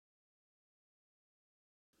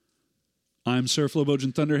I'm Sir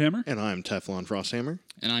Flobogen Thunderhammer. And I'm Teflon Frosthammer.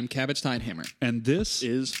 And I'm Cabbage Tidehammer. And this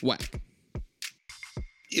is Whack.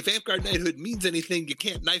 If Amtgard knighthood means anything, you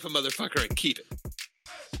can't knife a motherfucker and keep it.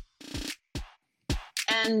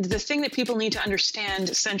 And the thing that people need to understand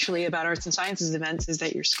essentially about arts and sciences events is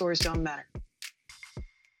that your scores don't matter. Do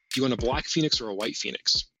you want a black phoenix or a white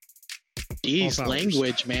phoenix? Jeez,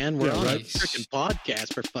 language, man. We're on right. a freaking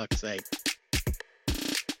podcast, for fuck's sake.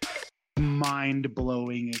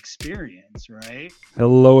 Mind-blowing experience, right?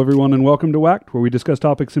 Hello, everyone, and welcome to Whacked, where we discuss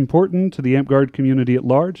topics important to the Amtgard community at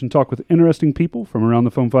large and talk with interesting people from around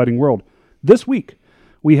the foam fighting world. This week,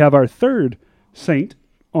 we have our third saint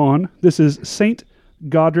on. This is Saint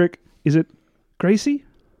Godric. Is it Gracie?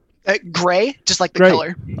 Gray, just like the Gray.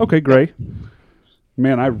 color. Okay, Gray.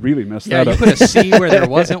 Man, I really messed that Yeah, up. you put a C where there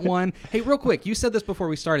wasn't one. Hey, real quick, you said this before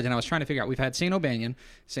we started, and I was trying to figure out. We've had Saint O'Banion,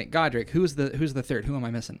 Saint Godric. Who's the third? Who am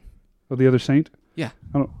I missing? Oh, the other saint? Yeah.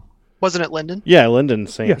 Wasn't it Lyndon? Yeah, Lyndon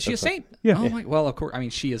Saint. Yeah. Is she a saint? Yeah. Oh my. Well, of course. I mean,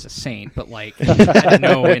 she is a saint, but like I didn't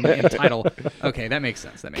know in title. Okay, that makes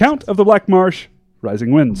sense. Count of the Black Marsh,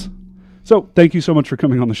 Rising Winds. So, thank you so much for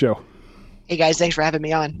coming on the show. Hey guys, thanks for having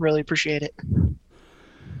me on. Really appreciate it.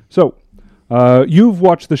 So, you've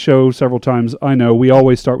watched the show several times. I know. We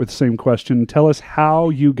always start with the same question. Tell us how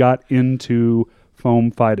you got into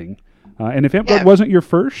foam fighting. And if Amtgard wasn't your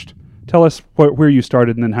first, tell us where you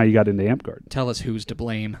started and then how you got into Amtgard. Tell us who's to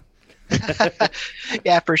blame.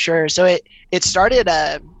 Yeah, for sure. So it started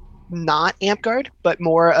not Amtgard, but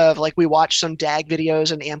more of like we watched some DAG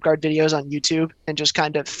videos and Amtgard videos on YouTube and just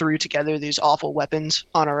kind of threw together these awful weapons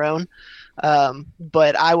on our own.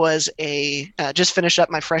 But I was just finished up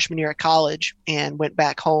my freshman year at college and went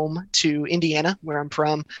back home to Indiana, where I'm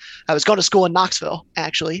from. I was going to school in Knoxville,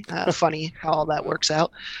 actually. Funny how all that works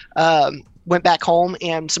out. Went back home,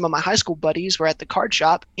 and some of my high school buddies were at the card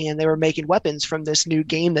shop, and they were making weapons from this new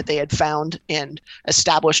game that they had found and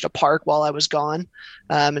established a park while I was gone.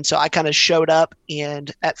 And so I kind of showed up,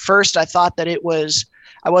 and at first I thought that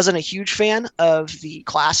I wasn't a huge fan of the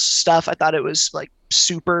class stuff. I thought it was like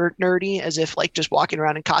super nerdy, as if like just walking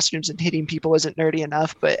around in costumes and hitting people isn't nerdy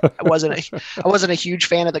enough. But I wasn't a huge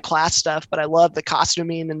fan of the class stuff, but I loved the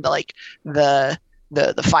costuming and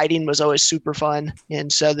the fighting was always super fun.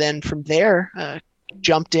 And so then from there,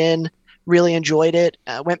 jumped in, really enjoyed it,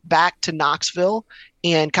 went back to Knoxville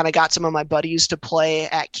and kind of got some of my buddies to play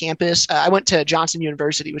at campus. I went to Johnson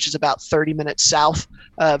University, which is about 30 minutes south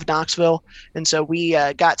of Knoxville. And so we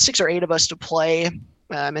got 6 or 8 of us to play.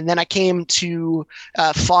 And then I came to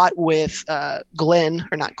fought with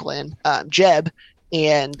Jeb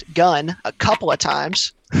and Gunn a couple of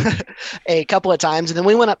times. And then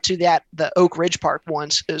we went up to the Oak Ridge Park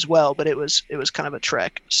once as well, but it was kind of a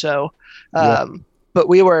trek. So but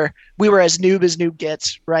we were as noob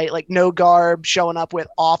gets, right? Like no garb, showing up with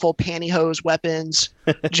awful pantyhose weapons,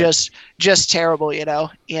 just terrible, you know.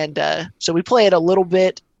 And so we played a little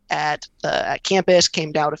bit at campus,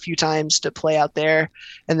 came down a few times to play out there,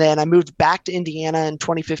 and then I moved back to Indiana in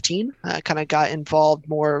 2015. Kind of got involved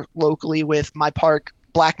more locally with my park,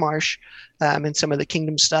 Black Marsh, and some of the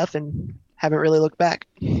Kingdom stuff, and haven't really looked back.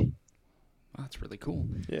 Wow, that's really cool.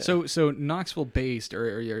 Yeah. So Knoxville based,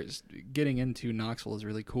 or you're getting into Knoxville is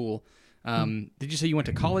really cool. Did you say you went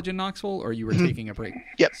to college in Knoxville, or you were taking a break?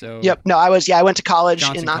 Yep. No, I went to college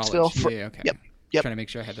Johnson in Knoxville. College. Okay. Yep. Trying to make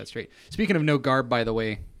sure I had that straight. Speaking of no garb, by the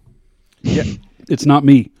way. Yeah, it's not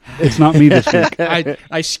me. It's not me this week.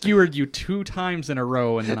 I skewered you 2 times in a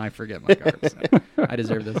row, and then I forget my garb. So I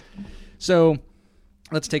deserve this. So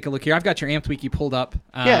let's take a look here. I've got your Amped Wiki pulled up.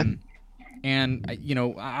 And,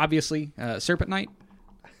 obviously, Serpent Knight.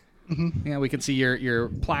 Mm-hmm. Yeah, we can see your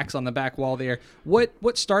plaques on the back wall there.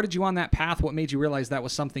 What started you on that path? What made you realize that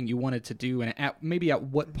was something you wanted to do? And at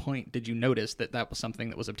what point did you notice that was something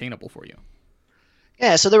that was obtainable for you?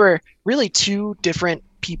 Yeah, so there were really 2 different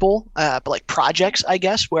people, but like projects, I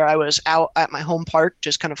guess, where I was out at my home park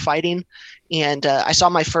just kind of fighting. And I saw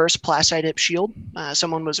my first Plastite Hip shield.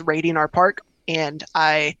 Someone was raiding our park. And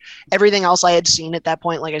everything else I had seen at that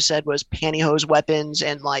point, like I said, was pantyhose weapons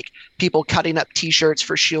and like people cutting up T-shirts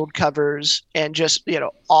for shield covers and just,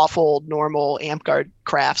 awful, normal Amtgard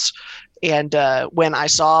crafts. And when I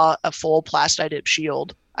saw a full Plastite Hip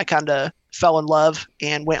shield, I kind of fell in love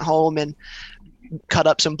and went home and cut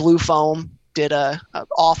up some blue foam, did a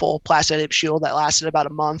awful Plastite Hip shield that lasted about a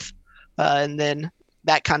month. And then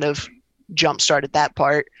that kind of jump-started that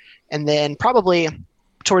part. And then probably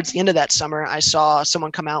towards the end of that summer, I saw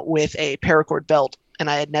someone come out with a paracord belt, and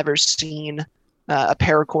I had never seen a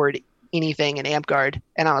paracord anything in Amtgard.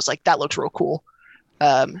 And I was like, that looks real cool.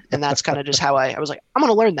 And that's kind of just how I was like, I'm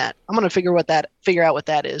going to learn that. I'm going to figure out what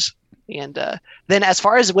that is. And then as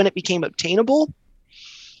far as when it became obtainable,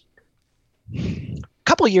 a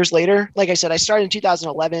couple of years later, like I said, I started in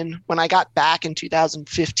 2011. When I got back in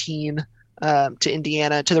 2015 to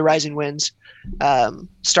Indiana, to the Rising Winds,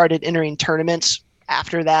 started entering tournaments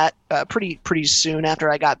after that, pretty soon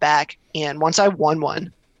after I got back. And once I won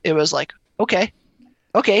one, it was like, okay,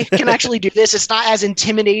 can actually do this. It's not as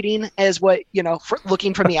intimidating as what,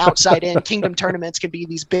 looking from the outside in. Kingdom tournaments can be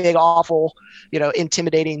these big, awful,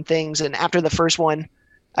 intimidating things. And after the first one,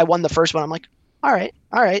 I won the first one. I'm like, all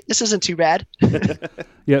right, this isn't too bad.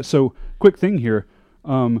 Yeah. So quick thing here.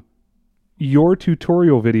 Your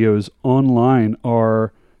tutorial videos online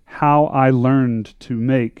are how I learned to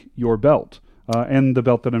make your belt. And the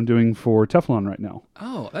belt that I'm doing for Teflon right now.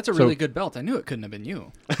 Oh, that's a really good belt. I knew it couldn't have been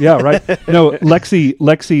you. Yeah, right. No,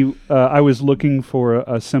 Lexi, I was looking for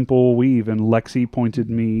a simple weave, and Lexi pointed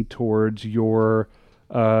me towards your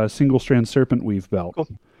single strand serpent weave belt. Cool.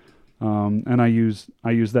 And I use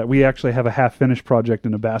that. We actually have a half finished project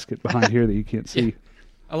in a basket behind here that you can't see. Yeah.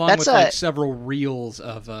 Along with like several reels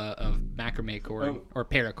of macrame cord or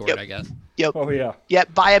paracord, I guess. Yep. Oh yeah.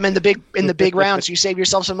 Yep. Buy them in the big rounds. You save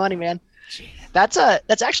yourself some money, man. That's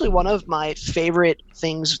actually one of my favorite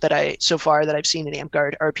things that I've seen in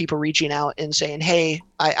AmpGuard are people reaching out and saying, "Hey,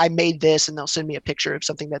 I made this," and they'll send me a picture of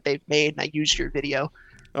something that they've made, and I used your video.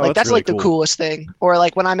 Oh, that's really like the coolest thing. Or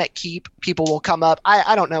like when I'm at Keep, people will come up.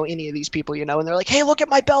 I don't know any of these people, and they're like, "Hey, look at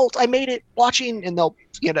my belt! I made it watching," and they'll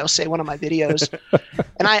say one of my videos,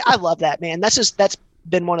 and I love that, man. That's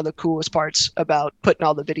been one of the coolest parts about putting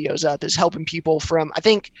all the videos up is helping people from. I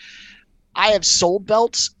think I have sold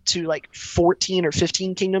belts to like 14 or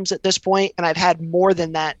 15 kingdoms at this point, and I've had more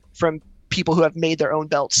than that from people who have made their own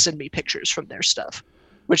belts send me pictures from their stuff,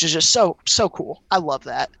 which is just so cool. I love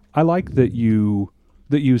that. I like that you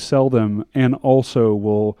sell them, and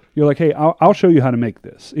also you're like, hey, I'll show you how to make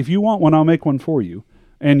this. If you want one, I'll make one for you.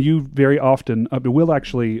 And you very often we'll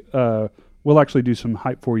actually do some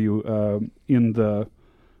hype for you in the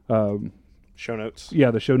show notes.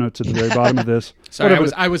 Yeah, the show notes at the very bottom of this. Sorry,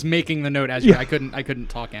 I was making the note as I couldn't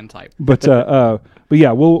talk and type. But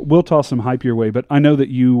yeah, we'll toss some hype your way. But I know that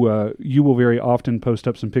you will very often post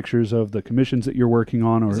up some pictures of the commissions that you're working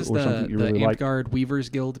on, or something you really like. The AmpGuard Weavers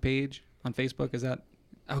Guild page on Facebook, is that?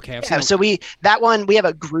 Okay. So we have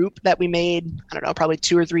a group that we made, I don't know, probably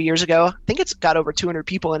 2 or 3 years ago. I think it's got over 200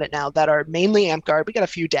 people in it now that are mainly AmpGuard. We got a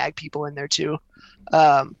few DAG people in there too.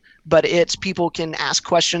 But it's people can ask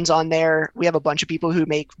questions on there. We have a bunch of people who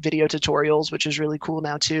make video tutorials, which is really cool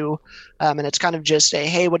now too. And it's kind of just a,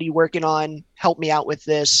 hey, what are you working on? Help me out with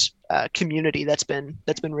this community. That's been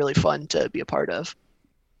really fun to be a part of.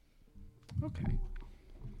 Okay.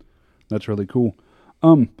 That's really cool.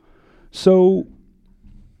 So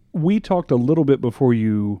we talked a little bit before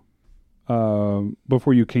you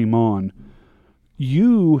came on.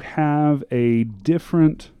 You have a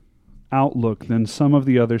different outlook than some of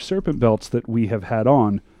the other serpent belts that we have had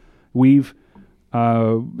on. We've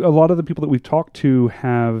a lot of the people that we've talked to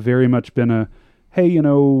have very much been hey,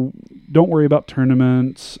 don't worry about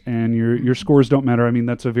tournaments and your scores don't matter. I mean,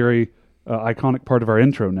 that's a very iconic part of our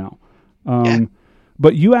intro now.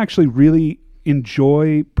 But you actually really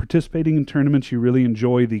enjoy participating in tournaments. You really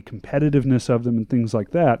enjoy the competitiveness of them and things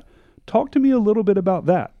like that. Talk to me a little bit about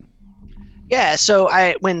that. Yeah, so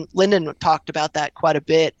when Lyndon talked about that quite a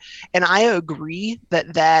bit, and I agree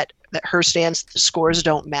that her stance, the scores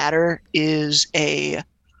don't matter, is a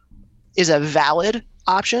valid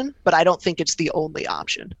option, but I don't think it's the only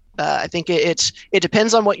option. I think it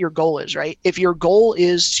depends on what your goal is, right? If your goal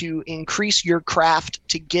is to increase your craft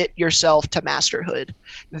to get yourself to masterhood,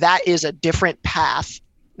 that is a different path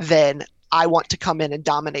than I want to come in and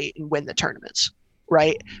dominate and win the tournaments,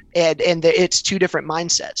 right? And it's two different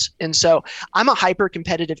mindsets. And so I'm a hyper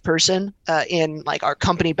competitive person in like our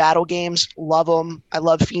company battle games. Love them. I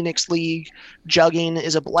love Phoenix League. Jugging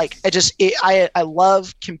is I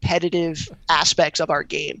love competitive aspects of our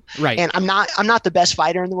game. Right. And I'm not the best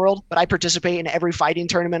fighter in the world, but I participate in every fighting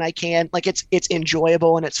tournament I can. Like it's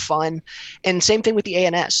enjoyable and it's fun. And same thing with the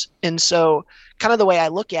ANS. And so kind of the way I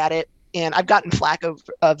look at it, and I've gotten flack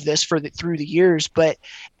of this through the years, but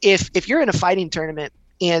if you're in a fighting tournament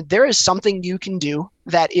and there is something you can do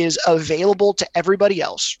that is available to everybody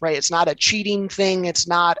else, right? It's not a cheating thing. It's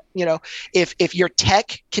not, if your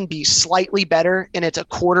tech can be slightly better and it's a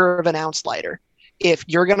 1/4 ounce lighter, if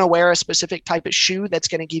you're going to wear a specific type of shoe that's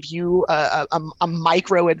going to give you a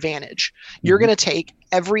micro advantage, you're going to take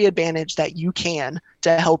every advantage that you can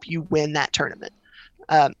to help you win that tournament.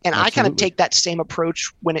 And I kind of take that same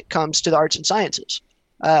approach when it comes to the arts and sciences.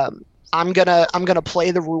 I'm gonna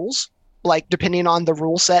play the rules, like depending on the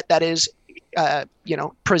rule set that is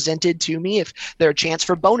presented to me. If they're a chance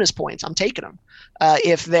for bonus points, I'm taking them.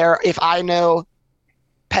 If I know,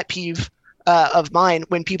 pet peeve of mine,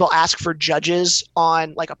 when people ask for judges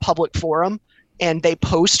on like a public forum and they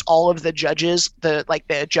post all of the judges,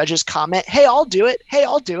 the judges comment, hey, I'll do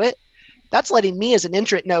it. That's letting me as an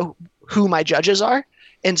entrant know who my judges are.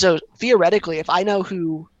 And so theoretically, if I know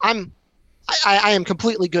who I am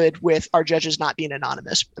completely good with our judges not being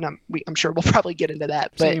anonymous, and I'm sure we'll probably get into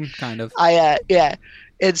that. But Same, kind of.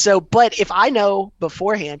 And so, but if I know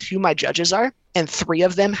beforehand who my judges are, and 3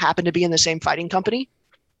 of them happen to be in the same fighting company,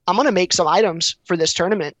 I'm going to make some items for this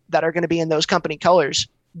tournament that are going to be in those company colors.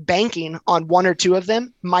 Banking on 1 or 2 of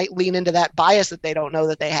them might lean into that bias that they don't know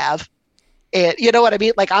that they have. And you know what I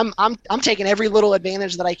mean? Like I'm taking every little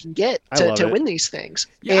advantage that I can get to win these things.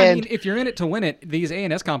 Yeah, and I mean, if you're in it to win it, these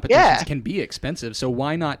A&S competitions can be expensive. So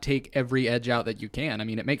why not take every edge out that you can? I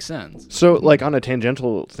mean, it makes sense. So, like on a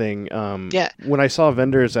tangential thing, when I saw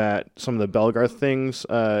vendors at some of the Belgarth things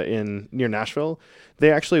near Nashville,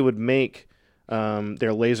 they actually would make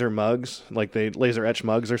their laser mugs, like they laser etch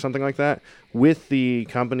mugs or something like that, with the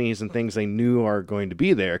companies and things they knew are going to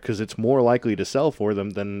be there, because it's more likely to sell for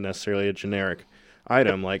them than necessarily a generic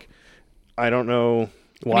item. Like, I don't know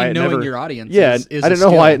why knowing your audience. Yeah, is I don't a know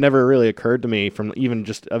skill. why it never really occurred to me from even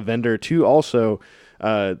just a vendor to also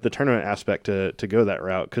the tournament aspect to go that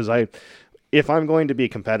route, because if I'm going to be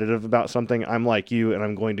competitive about something, I'm like you, and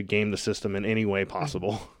I'm going to game the system in any way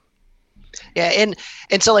possible. Yeah,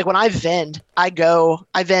 and so like when I vend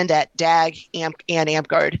at DAG, AMP, and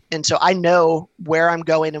AmpGuard, and so I know where I'm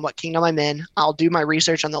going and what kingdom I'm in. I'll do my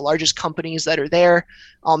research on the largest companies that are there.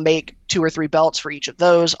 I'll make 2 or 3 belts for each of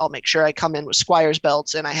those. I'll make sure I come in with Squire's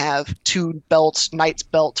belts, and I have 2 belts, Knight's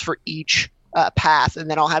belts for each path, and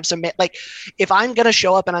then I'll have some, like, if I'm gonna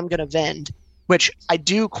show up and I'm gonna vend, which I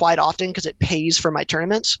do quite often because it pays for my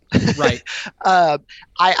tournaments. Right.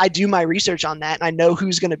 I do my research on that, and I know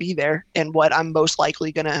who's going to be there and what I'm most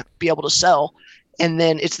likely going to be able to sell. And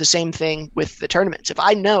then it's the same thing with the tournaments. If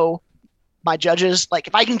I know my judges, like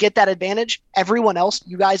if I can get that advantage, everyone else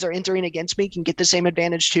you guys are entering against me can get the same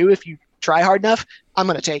advantage too. If you try hard enough, I'm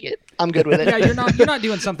going to take it. I'm good with it. Yeah, you're not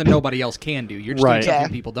doing something nobody else can do. You're just Right. doing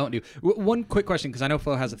something people don't do. One quick question, because I know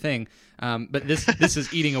Flo has a thing, but this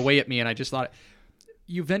is eating away at me, and I just thought,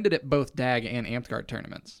 you vended at both DAG and AmpGuard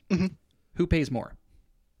tournaments. Mm-hmm. Who pays more?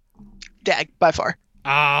 DAG, by far.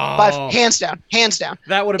 Oh, Hands down.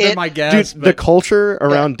 That would have been my guess. Dude, the culture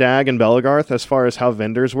around DAG and Belgarth, as far as how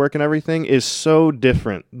vendors work and everything, is so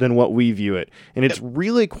different than what we view it. And it's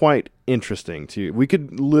really quite interesting, too. We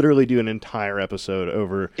could literally do an entire episode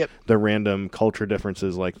over the random culture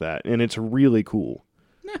differences like that. And it's really cool.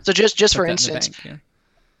 So just for instance,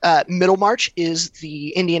 Middlemarch is the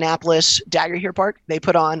Indianapolis Dagger Here Park. They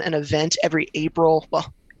put on an event every April,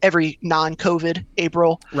 every non-COVID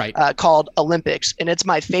April, called Olympics, and it's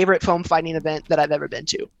my favorite foam fighting event that I've ever been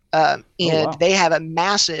to. They have a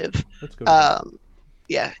massive,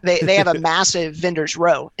 they have a massive vendors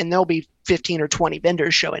row, and there'll be 15 or 20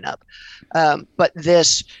 vendors showing up. But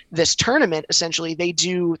this tournament, essentially, they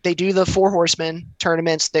do the 4 horsemen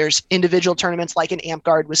tournaments. There's individual tournaments like an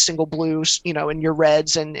AmpGuard with single blues, and your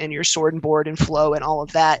reds and your sword and board and flow and all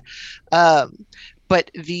of that. But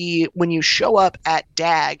when you show up at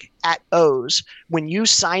DAG, at O's, when you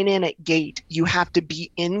sign in at gate, you have to be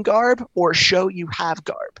in garb or show you have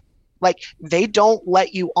garb. Like, they don't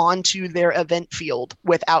let you onto their event field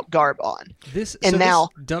without garb on. This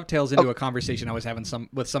dovetails into a conversation I was having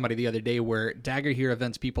with somebody the other day, where Dagger Here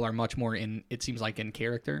events people are much more in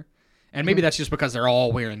character. And maybe that's just because they're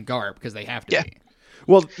all wearing garb because they have to be.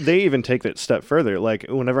 Well, they even take that step further. Like,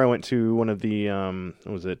 whenever I went to one of the,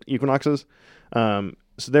 Equinoxes? So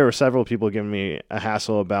there were several people giving me a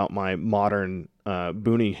hassle about my modern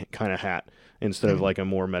boonie kind of hat instead of like a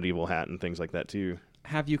more medieval hat and things like that too.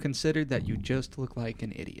 Have you considered that you just look like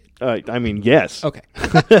an idiot? I mean, yes. Okay.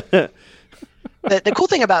 The cool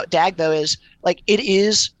thing about DAG, though, is like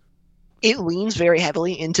it leans very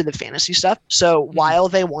heavily into the fantasy stuff. So while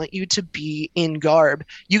they want you to be in garb,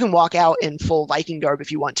 you can walk out in full Viking garb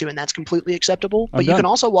if you want to, and that's completely acceptable. But you can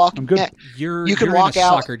also walk. I'm good. Yeah, you're walk in a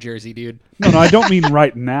out. soccer jersey, dude. No, I don't mean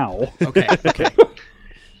right now. Okay.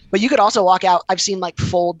 But you could also walk out. I've seen like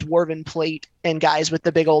full dwarven plate and guys with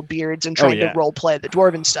the big old beards and trying to role play the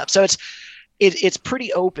dwarven stuff. So it's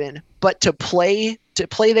pretty open. But to play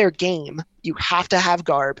their game, you have to have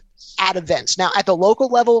garb at events. Now at the local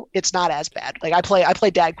level, it's not as bad. Like I play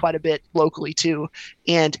DAG quite a bit locally too,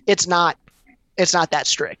 and it's not that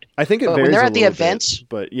strict. I think when they're at the events,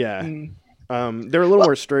 but yeah. They're a little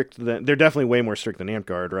more strict they're definitely way more strict than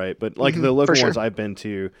AmpGuard, right? But like the local ones I've been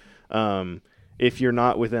to, if you're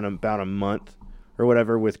not within about a month or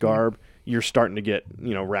whatever with Garb, you're starting to get,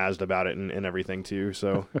 razzed about it and everything too.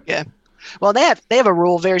 So yeah. Well, they have a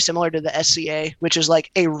rule very similar to the SCA, which is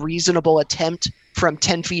like a reasonable attempt from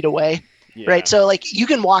 10 feet away, right? So like you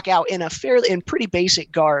can walk out in pretty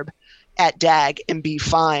basic Garb at DAG and be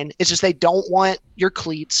fine. It's just they don't want your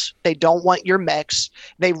cleats. They don't want your mechs.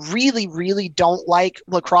 They really, really don't like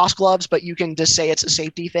lacrosse gloves, but you can just say it's a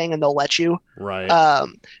safety thing and they'll let you. Right.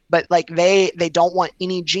 But like they don't want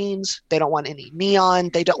any jeans. They don't want any neon.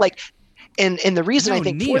 They don't like, and the reason I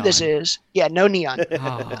think neon. For this is, no neon.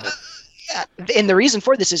 And the reason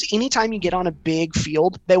for this is anytime you get on a big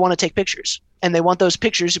field, they want to take pictures, and they want those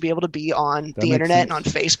pictures to be able to be on the internet and on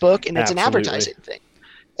Facebook, and it's an advertising thing.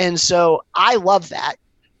 And so I love that,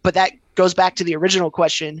 but that goes back to the original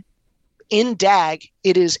question. In DAG,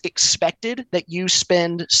 it is expected that you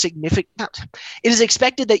spend it is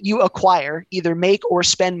expected that you acquire, either make or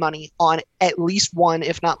spend money on at least one,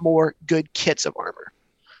 if not more, good kits of armor.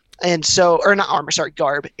 And so, or not armor, sorry,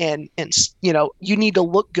 Garb. And you need to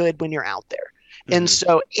look good when you're out there. Mm-hmm. And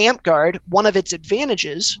so AmpGuard, one of its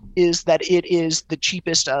advantages is that it is the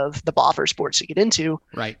cheapest of the boffer sports to get into.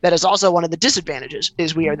 Right. That is also one of the disadvantages,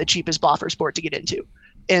 is we are the cheapest boffer sport to get into.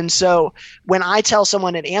 And so when I tell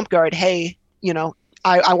someone at AmpGuard, hey,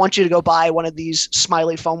 I want you to go buy one of these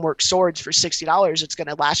Smiley Foamworks swords for $60, it's going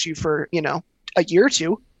to last you for, a year or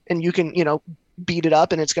two, and you can, beat it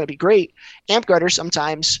up and it's going to be great. AmpGuarders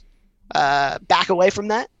sometimes back away from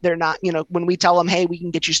that. They're not, when we tell them, hey, we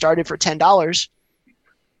can get you started for $10,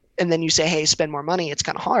 and then you say, hey, spend more money, it's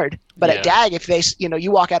kind of hard. But at DAG, if they,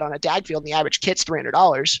 you walk out on a DAG field and the average kit's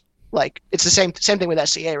 $300, like it's the same thing with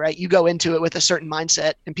SCA, right? You go into it with a certain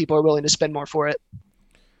mindset and people are willing to spend more for it.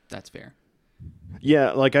 That's fair.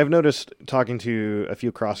 Yeah, like I've noticed talking to a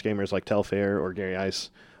few cross gamers like Telfair or Gary Ice,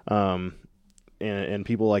 and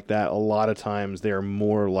people like that, a lot of times they're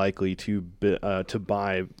more likely to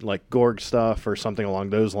buy like Gorg stuff or something along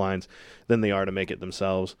those lines than they are to make it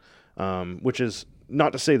themselves. Which is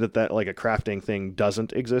not to say that like a crafting thing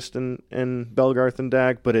doesn't exist in Belgarth and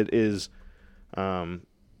DAG, but it is, I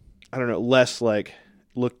don't know, less like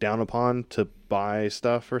looked down upon to buy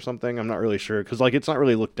stuff or something. I'm not really sure, because like it's not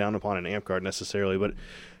really looked down upon in AmpGuard necessarily, but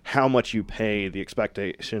how much you pay, the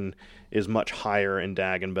expectation is much higher in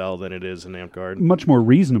DAG and Bell than it is in AmpGuard. Much more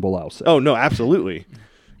reasonable, I'll say. Oh no, absolutely.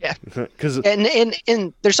 Yeah.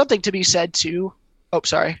 and there's something to be said too. Oh,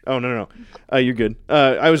 sorry. Oh no. You're good.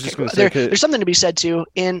 I was just going to say there's something to be said too.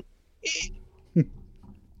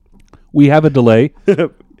 We have a delay.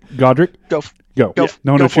 Godric, go. No,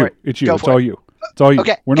 it's you. It's you. It's all you. It's all you.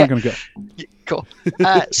 Okay. We're not going to go. Cool.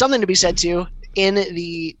 Something to be said too. In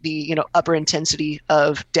the upper intensity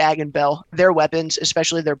of DAG and Bell, their weapons,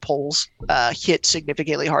 especially their poles, hit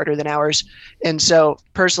significantly harder than ours. And so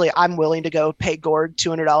personally, I'm willing to go pay Gorg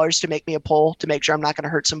 $200 to make me a pole to make sure I'm not going to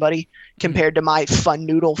hurt somebody, compared to my fun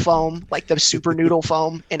noodle foam, like the super noodle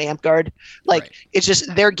foam in AmpGuard. Like right. It's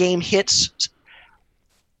just their game hits,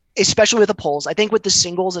 especially with the poles. I think with the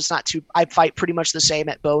singles, it's not too. I fight pretty much the same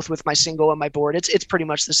at both with my single and my board. It's pretty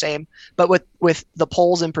much the same. But with the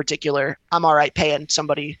poles in particular, I'm all right paying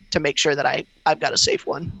somebody to make sure that I've got a safe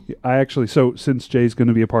one. I actually, so since Jay's going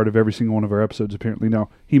to be a part of every single one of our episodes apparently now,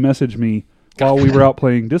 he messaged me while we were out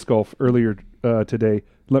playing disc golf earlier today,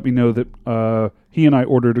 let me know that he and I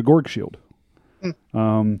ordered a Gorg shield.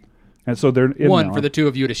 And so they're in one now. For the two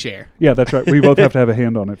of you to share. Yeah, that's right. We both have to have a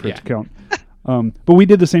hand on it for it to count. But we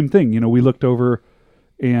did the same thing. We looked over,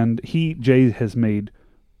 and Jay has made,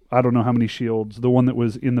 I don't know how many shields. The one that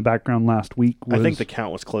was in the background last week was, I think the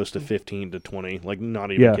count was close to 15 to 20, like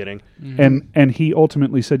not even kidding. Mm-hmm. And he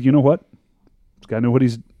ultimately said, you know what? This guy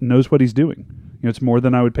knows what he's doing. It's more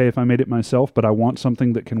than I would pay if I made it myself, but I want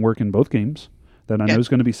something that can work in both games, that I know is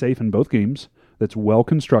going to be safe in both games, that's well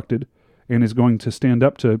constructed, and is going to stand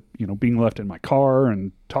up to, being left in my car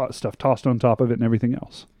and stuff tossed on top of it and everything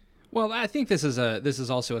else. Well, I think this is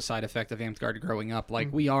also a side effect of AmpGuard growing up.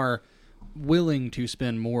 Like, we are willing to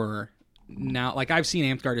spend more now. Like, I've seen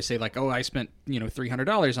AmpGuarders say, like, oh, I spent,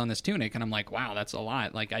 $300 on this tunic. And I'm like, wow, that's a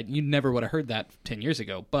lot. Like, you never would have heard that 10 years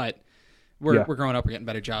ago. But we're growing up, we're getting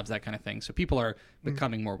better jobs, that kind of thing. So people are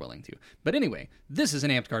becoming more willing to. But anyway, this is an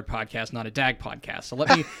AmpGuard podcast, not a DAG podcast. So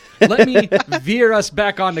let me veer us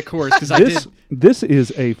back onto course, because This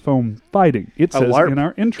is a foam fighting. It says in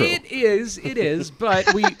our intro. It is. But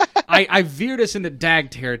I veered us into DAG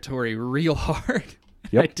territory real hard.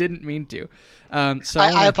 Yep. I didn't mean to. So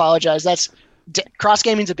I apologize. Cross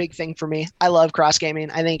gaming's a big thing for me. I love cross gaming.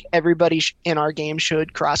 I think everybody in our game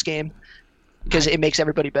should cross game, because it makes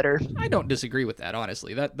everybody better. I don't disagree with that,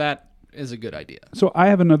 honestly. That is a good idea. So I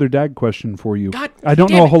have another DAG question for you. God I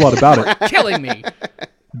don't know a whole lot about it. You're killing me.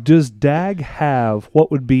 Does DAG have what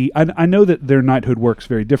would be... I know that their knighthood works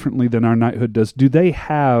very differently than our knighthood does. Do they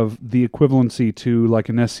have the equivalency to like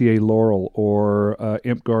an SCA Laurel or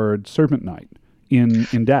Amtgard Serpent Knight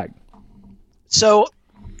in DAG? So,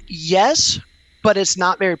 yes, but it's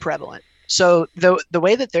not very prevalent. So the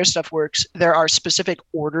way that their stuff works, there are specific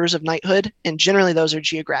orders of knighthood, and generally those are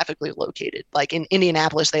geographically located. Like in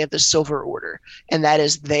Indianapolis, they have the Silver Order, and that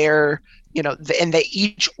is their, and they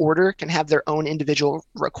each order can have their own individual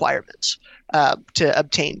requirements to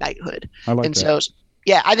obtain knighthood. I like and that. So,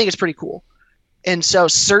 yeah, I think it's pretty cool. And so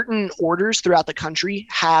certain orders throughout the country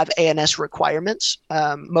have ANS requirements.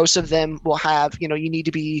 Most of them will have, you need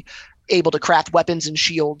to be able to craft weapons and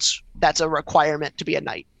shields. That's a requirement to be a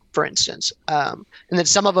knight, for instance. And then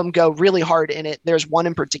some of them go really hard in it. There's one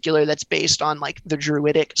in particular that's based on like the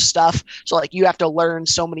Druidic stuff. So like you have to learn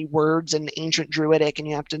so many words in ancient Druidic, and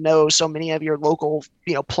you have to know so many of your local,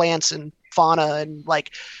 plants and fauna, and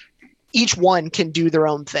like each one can do their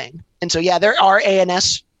own thing. And so, yeah, there are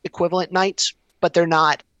ANS equivalent knights, but they're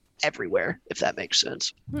not everywhere, if that makes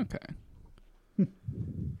sense. Okay.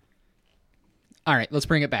 All right, let's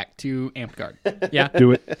bring it back to Amtgard. Yeah,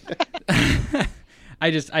 Do it.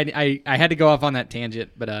 I had to go off on that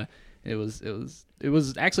tangent, but it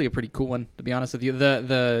was actually a pretty cool one, to be honest with you.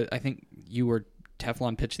 I think you were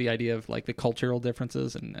Teflon pitched the idea of like the cultural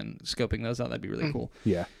differences and scoping those out. That'd be really cool.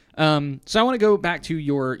 Yeah. So I want to go back to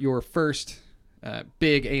your first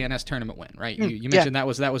big ANS tournament win, right? You mentioned that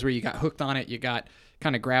was where you got hooked on it. You got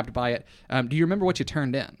kind of grabbed by it. Do you remember what you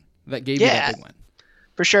turned in that gave you that big win?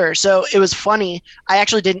 For sure. So it was funny. I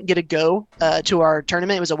actually didn't get to go to our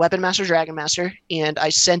tournament. It was a Weapon Master, Dragon Master, and I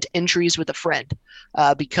sent entries with a friend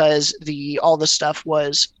because all the stuff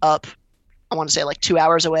was up, I want to say like 2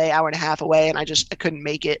 hours away, hour and a half away, and I couldn't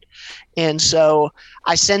make it. And so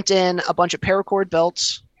I sent in a bunch of paracord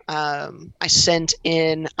belts. I sent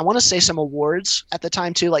in, I want to say, some awards at the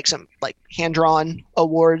time too, like some like hand-drawn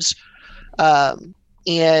awards.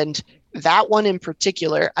 And that one in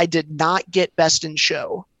particular, I did not get best in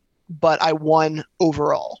show, but I won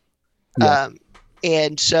overall. Yeah.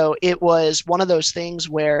 And so it was one of those things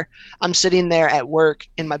where I'm sitting there at work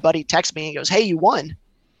and my buddy texts me and goes, "Hey, you won." I'm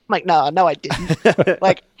like, no, I didn't.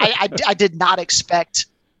 Like I did not expect,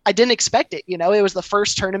 I didn't expect it. It was the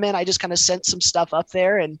first tournament. I just kind of sent some stuff up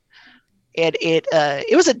there, and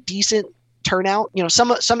it was a decent turnout.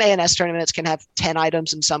 Some ANS tournaments can have 10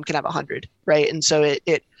 items and some can have 100. Right. And so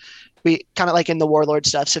we kind of like in the Warlord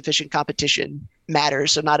stuff, sufficient competition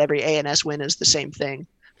matters. So not every ANS win is the same thing.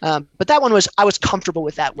 But that one I was comfortable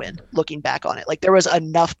with that win looking back on it. Like there was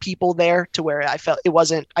enough people there to where I felt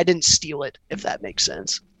I didn't steal it, if that makes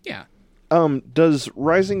sense. Yeah. Does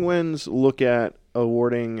Rising Winds look at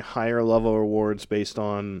awarding higher level awards based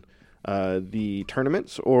on the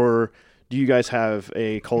tournaments, or do you guys have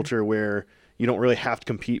a culture where you don't really have to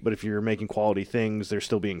compete, but if you're making quality things, they're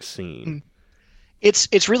still being seen?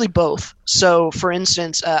 It's really both. So, for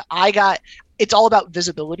instance, it's all about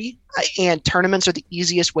visibility, and tournaments are the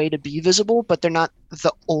easiest way to be visible, but they're not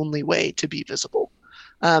the only way to be visible.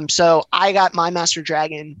 So I got my Master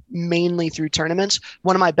Dragon mainly through tournaments.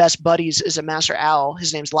 One of my best buddies is a Master Owl.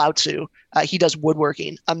 His name's Lao Tzu. He does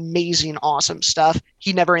woodworking, amazing, awesome stuff.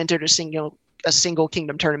 He never entered a single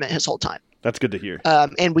Kingdom tournament his whole time. That's good to hear.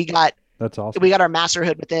 And that's awesome. We got our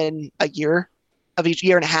Masterhood within a year and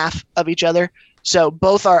a half of each other. So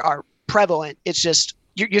both are prevalent. It's just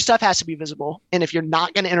your stuff has to be visible. And if you're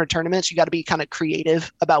not going to enter tournaments, you got to be kind of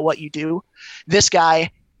creative about what you do. This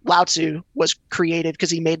guy, Lao Tzu, was creative because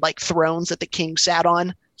he made like thrones that the king sat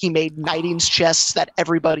on. He made knighting's chests that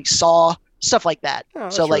everybody saw, stuff like that. Oh,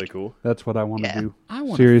 that's so really like, cool. That's what I want to do.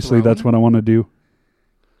 I Seriously, that's what I want to do.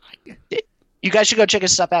 You guys should go check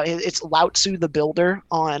his stuff out. It's Lao Tzu the Builder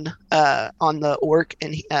on the Orc,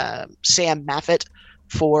 and Sam Maffett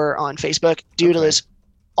on Facebook. Dude is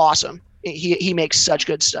awesome. He makes such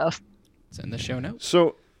good stuff. It's in the show notes.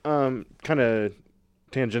 So, kind of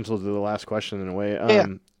tangential to the last question in a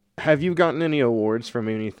way. Have you gotten any awards from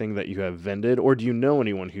anything that you have vended, or do you know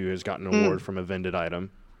anyone who has gotten an award from a vended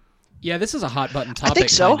item? Yeah, this is a hot button topic. I think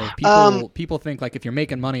so. Kind of. People think like if you're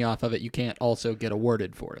making money off of it, you can't also get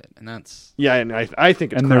awarded for it, and that's and I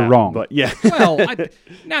think it's and crap, they're wrong. But yeah, well,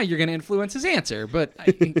 now you're going to influence his answer, but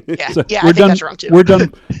I think I think that's wrong too. We're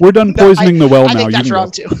done poisoning the well now. I think that's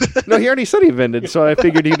wrong too. No, he already said he vended, so I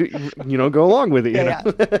figured he'd go along with it.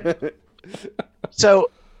 You know? So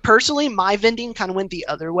personally, my vending kind of went the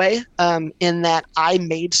other way, in that I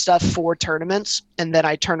made stuff for tournaments and then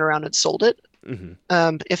I turned around and sold it.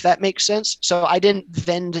 Mm-hmm. If that makes sense. So I didn't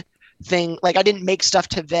vend thing. Like I didn't make stuff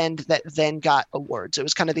to vend that then got awards. It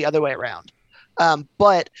was kind of the other way around.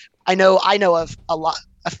 But I know of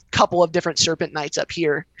a couple of different Serpent Knights up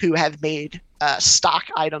here who have made stock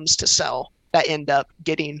items to sell that end up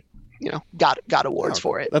getting, got awards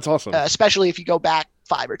for it. That's awesome. Especially if you go back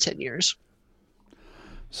 5 or 10 years.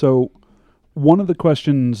 So one of the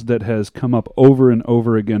questions that has come up over and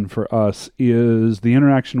over again for us is the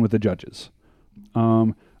interaction with the judges.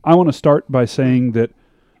 I want to start by saying that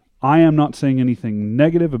I am not saying anything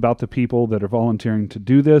negative about the people that are volunteering to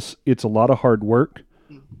do this. It's a lot of hard work,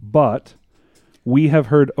 but we have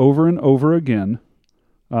heard over and over again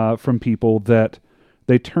from people that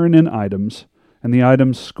they turn in items and the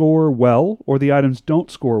items score well or the items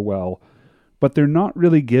don't score well, but they're not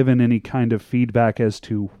really given any kind of feedback as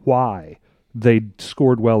to why they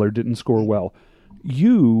scored well or didn't score well.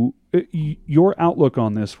 Your outlook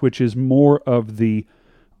on this, which is more of the,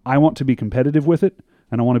 I want to be competitive with it,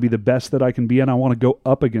 and I want to be the best that I can be, and I want to go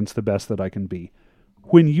up against the best that I can be.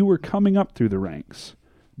 When you were coming up through the ranks,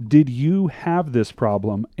 did you have this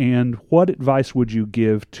problem, and what advice would you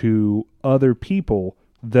give to other people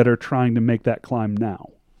that are trying to make that climb now?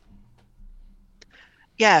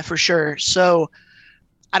 Yeah, for sure. So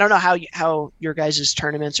I don't know how your guys'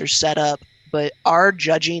 tournaments are set up, but our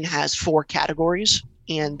judging has 4 categories,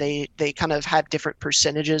 and they kind of have different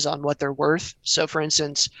percentages on what they're worth. So for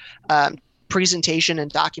instance, presentation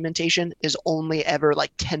and documentation is only ever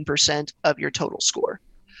like 10% of your total score.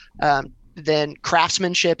 Then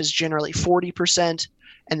craftsmanship is generally 40%,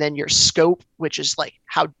 and then your scope, which is like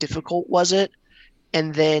how difficult was it,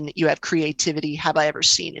 and then you have creativity. Have I ever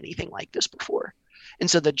seen anything like this before? And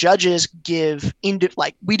so the judges give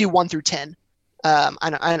we do 1 through 10.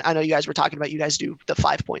 I know you guys were talking about, you guys do the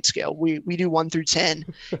 5-point scale. We do 1 through 10,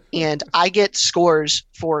 and I get scores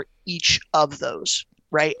for each of those,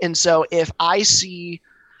 right? And so if I see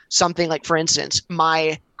something like, for instance,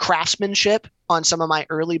 my craftsmanship on some of my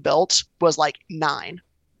early belts was like 9,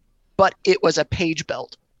 but it was a page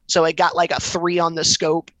belt. So it got like a 3 on the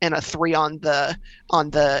scope and a 3 on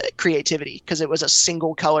the creativity because it was a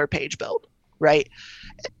single color page belt, right?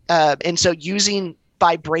 And so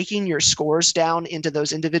by breaking your scores down into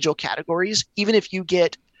those individual categories, even if you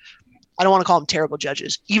get, I don't want to call them terrible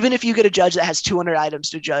judges, even if you get a judge that has 200 items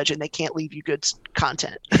to judge and they can't leave you good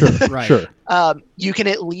content, sure, right? Sure. You can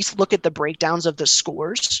at least look at the breakdowns of the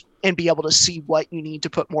scores and be able to see what you need to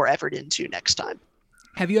put more effort into next time.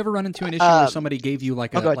 Have you ever run into an issue where somebody gave you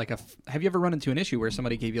have you ever run into an issue where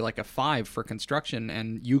somebody gave you like a 5 for construction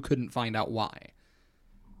and you couldn't find out why?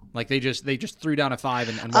 Like they just threw down a 5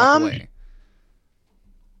 and walked away.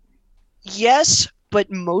 Yes,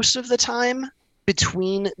 but most of the time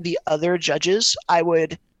between the other judges, I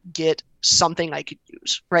would get something I could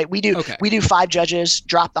use, right? We do 5 judges,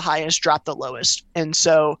 drop the highest, drop the lowest. And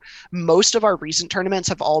so most of our recent tournaments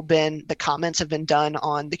have all been, the comments have been done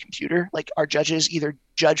on the computer. Like our judges either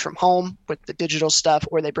judge from home with the digital stuff,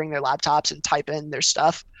 or they bring their laptops and type in their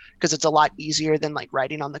stuff because it's a lot easier than like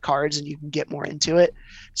writing on the cards and you can get more into it.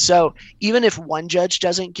 So even if one judge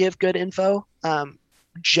doesn't give good info,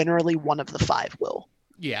 generally one of the 5 will.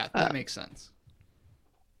 Yeah, that makes sense.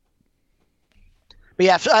 But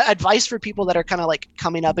yeah, advice for people that are kind of like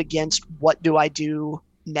coming up against what do I do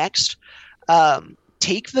next,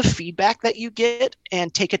 take the feedback that you get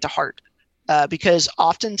and take it to heart. Because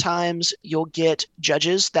oftentimes you'll get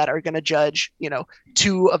judges that are going to judge,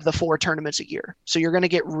 2 of the 4 tournaments a year. So you're going to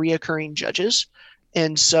get reoccurring judges.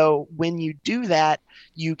 And so when you do that,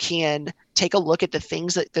 you can take a look at the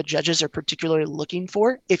things that the judges are particularly looking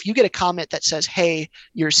for. If you get a comment that says, hey,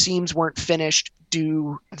 your seams weren't finished,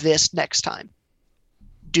 do this next time,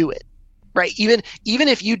 do it, right? Even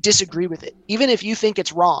if you disagree with it, even if you think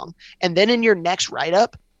it's wrong, and then in your next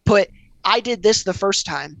write-up, put, I did this the first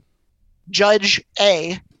time. Judge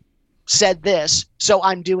A said this, so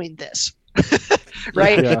I'm doing this.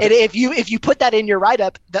 Right? Yeah. And if you put that in your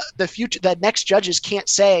write-up, the next judges can't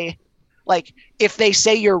say, like, if they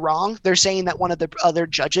say you're wrong, they're saying that one of the other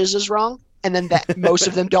judges is wrong, and then that most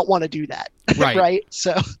of them don't want to do that. Right. Right?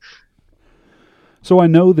 So I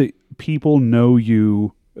know that people know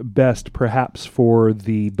you best perhaps for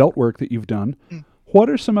the belt work that you've done. What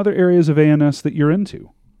are some other areas of ANS that you're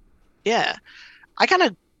into? Yeah. I kind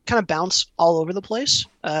of bounce all over the place.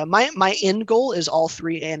 My end goal is all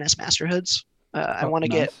 3 ANS masterhoods. I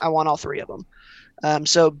want all 3 of them.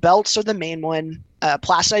 So belts are the main one.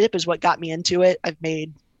 Plastidip is what got me into it. I've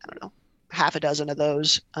made, half a dozen of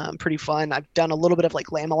those. Pretty fun. I've done a little bit of like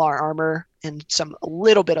lamellar armor and a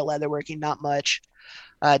little bit of leatherworking, not much.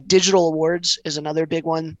 Digital awards is another big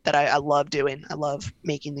one that I love doing. I love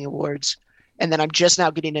making the awards. And then I'm just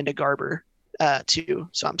now getting into Garber. too.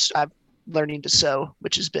 So I'm learning to sew,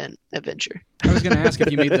 which has been an adventure. I was going to ask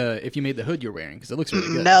if you made the hood you're wearing, because it looks really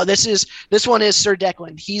good. No, this one is Sir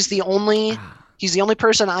Declan. He's the only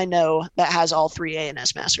person I know that has all 3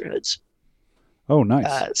 A&S Master hoods. Oh,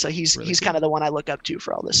 nice. So he's kind of the one I look up to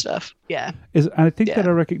for all this stuff. Yeah. I think that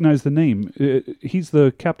I recognize the name. He's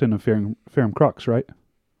the captain of Ferrum Crux, right?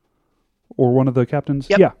 Or one of the captains?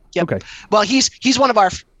 Yep. Yeah. Yep. Okay. Well, he's one of our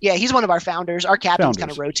founders. Our captains kind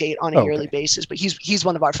of rotate on a yearly basis, but he's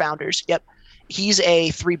one of our founders. Yep. He's a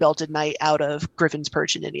 3-belted knight out of Griffin's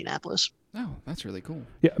Perch in Indianapolis. Oh, that's really cool.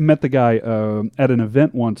 Yeah, I met the guy at an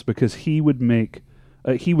event once because he would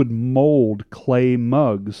mold clay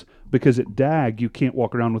mugs, because at DAG you can't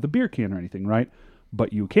walk around with a beer can or anything, right?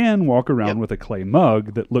 But you can walk around with a clay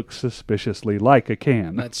mug that looks suspiciously like a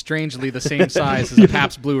can. That's strangely the same size as a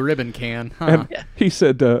Pabst Blue Ribbon can. Huh? He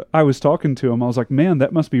said, I was talking to him, I was like, man,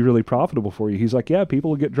 that must be really profitable for you. He's like, yeah,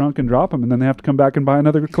 people will get drunk and drop them, and then they have to come back and buy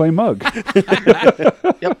another clay mug.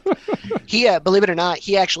 Yep. He, believe it or not,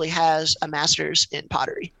 he actually has a master's in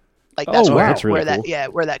pottery. Like that's that's really where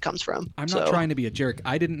cool. where that comes from. I'm not trying to be a jerk.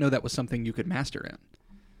 I didn't know that was something you could master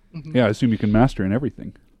in. Yeah, I assume you can master in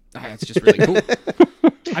everything. That's just really cool.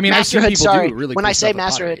 I mean, I've seen people do really when cool I say stuff with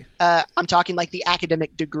masterhood, I'm talking like the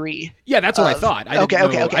academic degree. Yeah, that's what I thought. I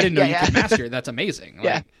didn't know you could master it. That's amazing. Like,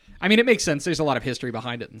 Yeah. I mean, it makes sense. There's a lot of history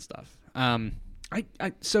behind it and stuff.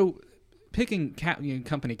 So picking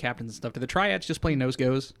company captains and stuff, do the triads just play nose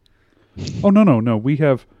goes? Oh, no. We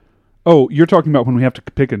have... Oh, you're talking about when we have to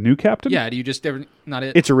pick a new captain? Yeah, do you just not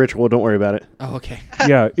it? It's a ritual. Don't worry about it. Oh, okay.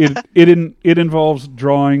 Yeah, it involves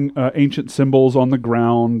drawing ancient symbols on the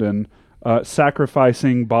ground and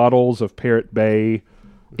sacrificing bottles of Parrot Bay.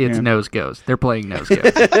 It's nose goes. They're playing nose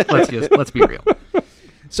goes. Let's be real.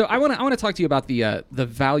 So I want to talk to you about the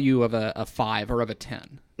value of a 5 or of a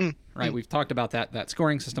 10. Right, we've talked about that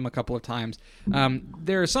scoring system a couple of times.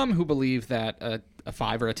 There are some who believe that a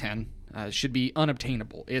 5 or a 10 should be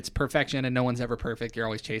unobtainable. It's perfection, and no one's ever perfect. You're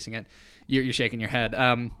always chasing it. You're shaking your head.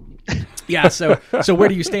 Yeah. So where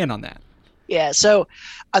do you stand on that? Yeah. So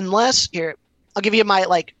unless here, I'll give you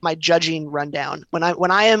my judging rundown. When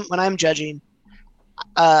I'm judging,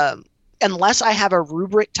 unless I have a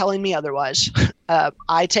rubric telling me otherwise,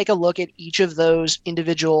 I take a look at each of those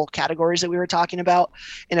individual categories that we were talking about,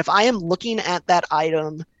 and if I am looking at that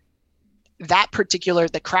item,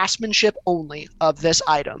 the craftsmanship only of this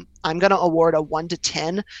item, I'm going to award a 1 to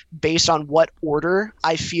 10 based on what order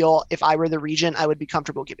I feel, if I were the regent, I would be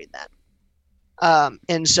comfortable giving that.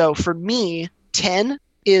 And so for me, 10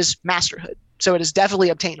 is masterhood. So it is definitely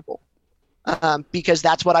obtainable because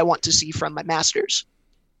that's what I want to see from my masters.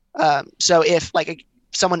 So if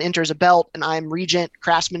someone enters a belt and I'm regent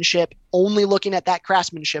craftsmanship, only looking at that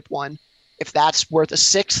craftsmanship one, if that's worth a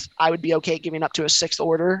 6th, I would be okay giving up to a 6th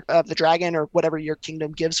order of the dragon or whatever your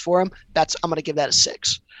kingdom gives for him. I'm going to give that a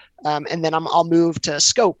 6. And then I'll move to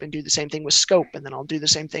scope and do the same thing with scope. And then I'll do the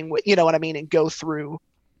same thing with, you know what I mean? And go through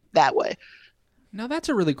that way. Now that's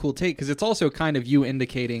a really cool take, because it's also kind of you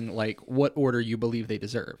indicating what order you believe they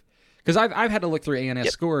deserve. Because I've had to look through A&S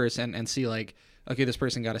scores and see okay, this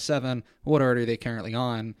person got a 7. What order are they currently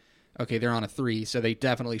on? Okay, they're on a 3, so they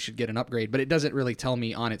definitely should get an upgrade. But it doesn't really tell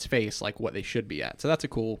me on its face what they should be at. So that's a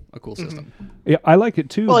cool system. Yeah, I like it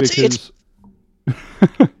too because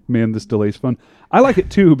man, this delay's fun. I like it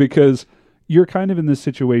too because you're kind of in this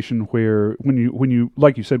situation where when you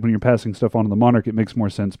like you said, when you're passing stuff on to the monarch, it makes more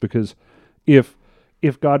sense, because if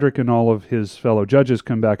Godric and all of his fellow judges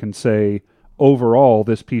come back and say overall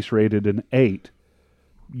this piece rated an 8,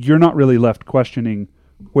 you're not really left questioning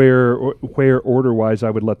where order-wise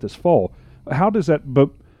I would let this fall. How does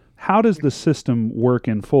the system work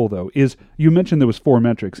in full, though? You mentioned there was 4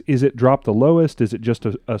 metrics. Is it drop the lowest? Is it just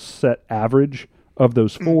a set average of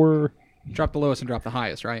those 4? Drop the lowest and drop the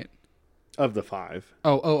highest, right? Of the 5.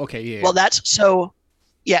 Oh, okay, yeah. Well, that's so.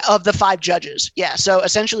 Yeah, of the 5 judges. Yeah, so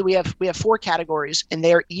essentially we have 4 categories, and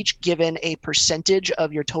they are each given a percentage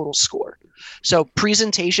of your total score. So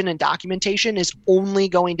presentation and documentation is only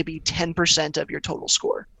going to be 10% of your total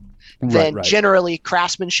score. Then generally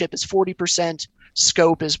craftsmanship is 40%,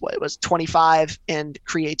 scope is 25, and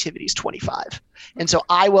creativity is 25. And so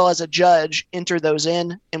I will, as a judge, enter those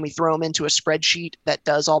in, and we throw them into a spreadsheet that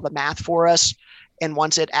does all the math for us. And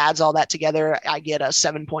once it adds all that together, I get a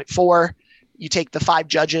 7.4. You take the 5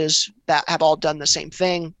 judges that have all done the same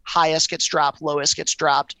thing. Highest gets dropped, lowest gets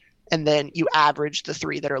dropped, and then you average the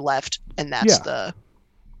 3 that are left, and that's the.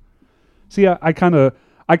 See, I kind of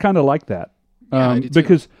like that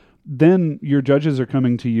because then your judges are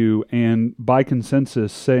coming to you and by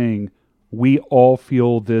consensus saying we all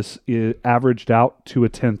feel this is averaged out to a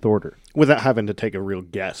 10th order. without having to take a real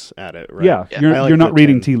guess at it, right? Yeah, I like you're not the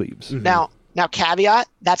reading 10. tea leaves. Now caveat,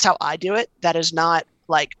 that's how I do it. That is not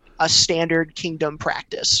like a standard Kingdom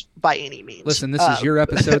practice by any means. Listen, this is your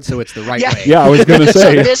episode, so it's the right way. Yeah, I was going to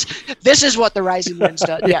say. This is what the Rising Winds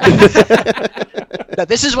does. Yeah. No,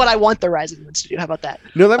 this is what I want the Rising Winds to do. How about that?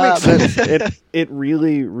 No, that makes sense. It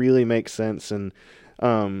really, really makes sense. And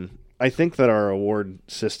I think that our award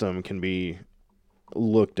system can be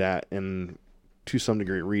looked at and to some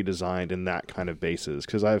degree redesigned in that kind of basis,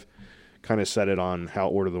 because I've kind of set it on how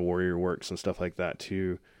Order of the Warrior works and stuff like that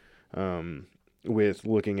too, with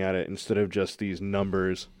looking at it instead of just these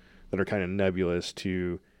numbers that are kind of nebulous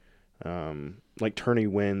to like tourney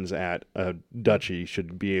wins at a duchy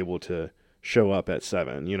should be able to show up at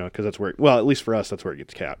 7, because that's where, well, at least for us, that's where it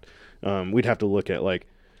gets capped. We'd have to look at like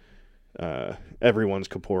everyone's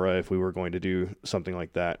Kapora if we were going to do something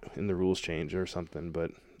like that in the rules change or something. But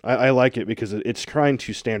I like it because it's trying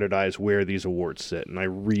to standardize where these awards sit, and I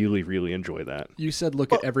really, really enjoy that. You said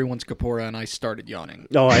look at everyone's Kapora, and I started yawning.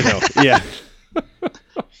 Oh, I know. Yeah.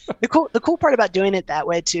 The cool part about doing it that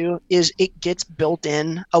way too is it gets built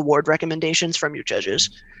in award recommendations from your judges,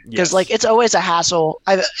 because like it's always a hassle.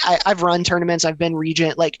 I've run tournaments, I've been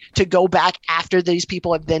regent, like to go back after these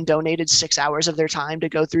people have then donated 6 hours of their time to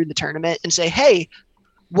go through the tournament and say, hey,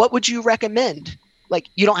 what would you recommend? Like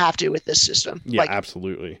you don't have to with this system. Yeah, like,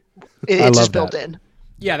 absolutely. It's just built in.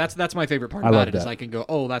 Yeah, that's my favorite part about it is I can go,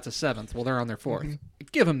 oh, that's a 7th. Well, they're on their 4th.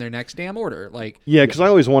 Give them their next damn order. Like, yeah, because I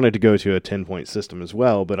always wanted to go to a 10-point system as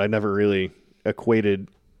well, but I never really equated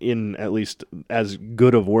in at least as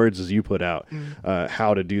good of words as you put out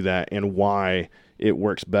how to do that and why it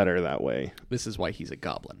works better that way. This is why he's a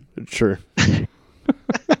goblin. Sure. And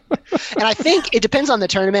I think it depends on the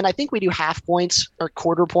tournament. I think we do half points or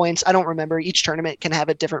quarter points. I don't remember. Each tournament can have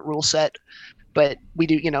a different rule set, but we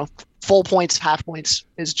do, full points, half points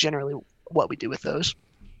is generally what we do with those.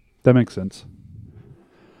 That makes sense.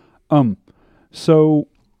 So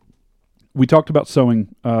we talked about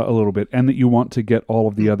sewing a little bit, and that you want to get all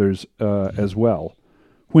of the others as well.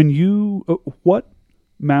 When you, what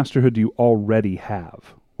masterhood do you already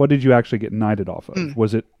have? What did you actually get knighted off of?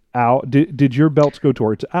 Was it owl? Did your belts go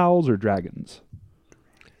towards owls or dragons?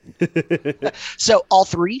 So all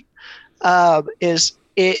three is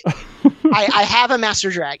it. I have a master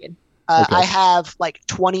dragon. Okay. I have like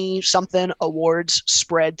 20 something awards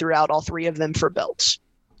spread throughout all three of them for belts.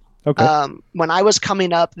 Okay. When I was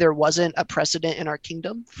coming up, there wasn't a precedent in our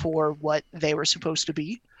kingdom for what they were supposed to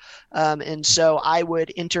be. And so I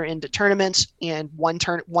would enter into tournaments, and one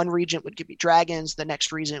regent would give me dragons, the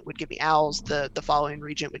next regent would give me owls, the following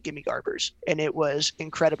regent would give me garbers, and it was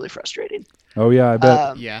incredibly frustrating. Oh yeah, I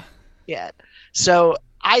bet. Yeah. So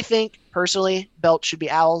I think personally, belt should be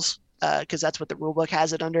owls, because that's what the rulebook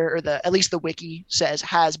has it under, or at least the wiki says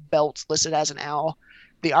has belts listed as an owl.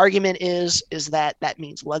 The argument is that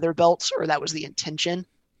means leather belts, or that was the intention.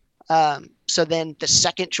 So then the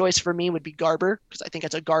second choice for me would be Garber, because I think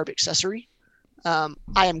it's a garb accessory. I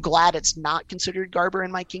am glad it's not considered Garber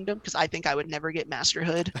in my kingdom, because I think I would never get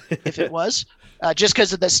Masterhood if it was, just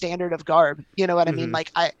because of the standard of garb. You know what I mean?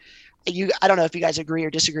 Like I don't know if you guys agree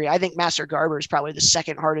or disagree. I think Master Garber is probably the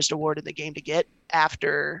second hardest award in the game to get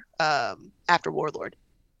after Warlord,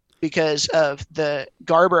 because of the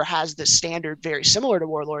Garber has this standard very similar to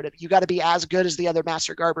Warlord. You got to be as good as the other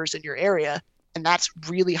Master Garbers in your area. And that's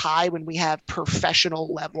really high when we have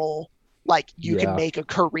professional level, like you can make a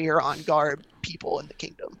career on garb people in the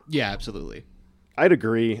kingdom. Yeah, absolutely. I'd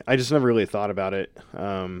agree. I just never really thought about it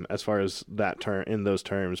as far as that term in those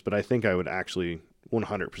terms, but I think I would actually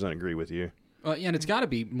 100% agree with you. Well, yeah, and it's got to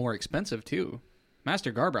be more expensive too.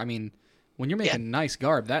 Master Garb, I mean, when you're making nice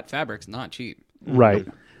garb, that fabric's not cheap. Right.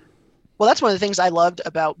 Well, that's one of the things I loved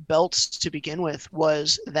about belts to begin with,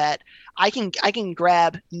 was that I can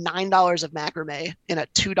grab $9 of macrame in a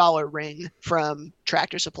 $2 ring from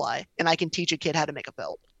Tractor Supply, and I can teach a kid how to make a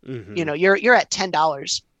belt. Mm-hmm. You know, you're at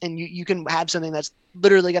 $10, and you can have something that's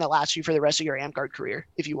literally going to last you for the rest of your Amtgard career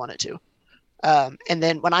if you wanted to. And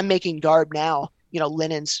then when I'm making garb now, you know,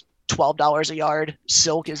 linen's $12 a yard,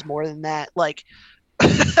 silk is more than that. Like,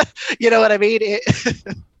 you know what I mean?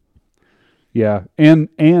 Yeah,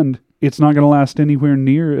 and it's not going to last anywhere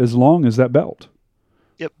near as long as that belt.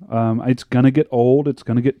 Yep. It's going to get old. It's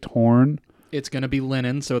going to get torn. It's going to be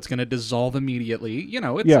linen, so it's going to dissolve immediately. You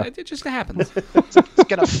know, it just happens. It's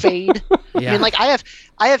going to fade. Yeah. I mean, like I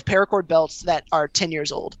have paracord belts that are 10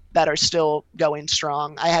 years old that are still going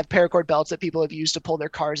strong. I have paracord belts that people have used to pull their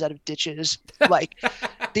cars out of ditches. Like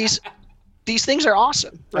these things are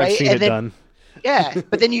awesome, right? I've seen and it then, done. Yeah,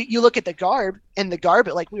 but then you look at the garb, and the garb,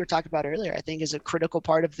 like we were talking about earlier, I think is a critical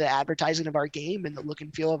part of the advertising of our game and the look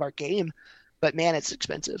and feel of our game. But man, it's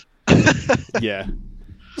expensive. Yeah.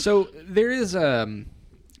 So there is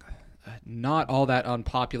not all that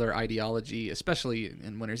unpopular ideology, especially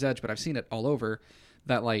in Winter's Edge, but I've seen it all over,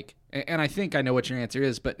 that like, and I think I know what your answer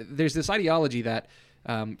is, but there's this ideology that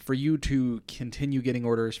for you to continue getting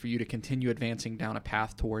orders, for you to continue advancing down a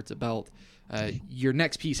path towards a belt, your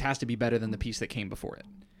next piece has to be better than the piece that came before it.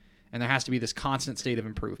 And there has to be this constant state of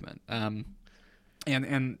improvement.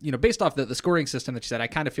 And you know, based off the scoring system that you said, I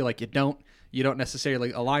kind of feel like you don't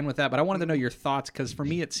necessarily align with that, but I wanted to know your thoughts, because for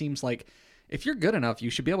me it seems like if you're good enough, you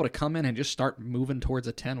should be able to come in and just start moving towards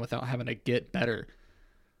a 10 without having to get better.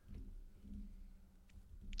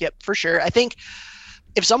 Yep, for sure. I think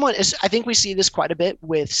if someone is, I think we see this quite a bit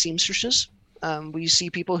with seamstresses. We see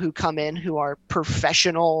people who come in who are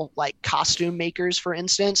professional, like costume makers, for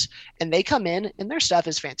instance, and they come in and their stuff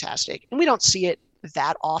is fantastic. And we don't see it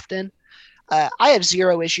that often. I have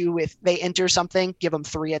zero issue with they enter something, give them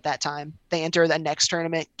 3 at that time. They enter the next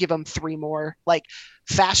tournament, give them 3 more. Like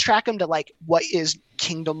fast track them to like what is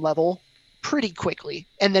kingdom level pretty quickly,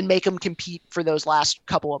 and then make them compete for those last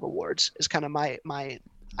couple of awards is kind of my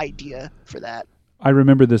idea for that. I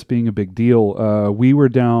remember this being a big deal. We were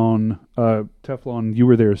down, Teflon, you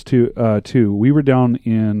were there too. We were down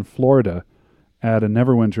in Florida at a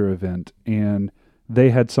Neverwinter event, and they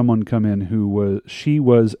had someone come in who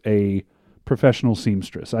was a professional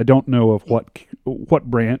seamstress. I don't know of what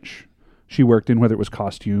branch she worked in, whether it was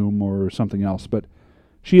costume or something else, but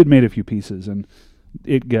she had made a few pieces, and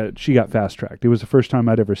she got fast tracked. It was the first time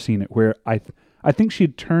I'd ever seen it, where I think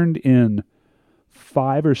she'd turned in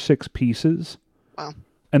 5 or 6 pieces. Wow.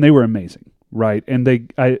 And they were amazing, right?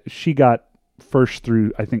 And she got first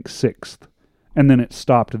through, I think, 6th. And then it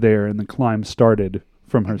stopped there, and the climb started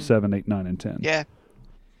from her 7, 8, 9, and 10. Yeah.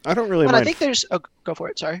 I don't really but mind. I think there's... Oh, go for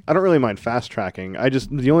it, sorry. I don't really mind fast tracking.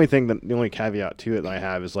 The only caveat to it that I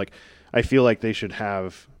have is, like, I feel like they should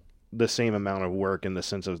have the same amount of work in the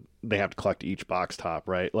sense of they have to collect each box top,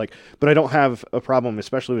 right? Like, but I don't have a problem,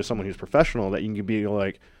 especially with someone who's professional, that you can be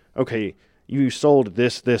like, okay, you sold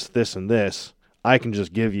this, and this. I can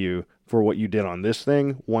just give you for what you did on this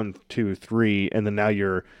thing, 1, 2, 3, and then now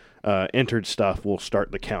your entered stuff will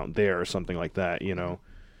start the count there or something like that, you know?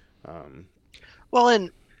 Well,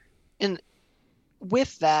 and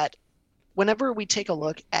with that, whenever we take a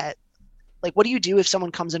look at, like, what do you do if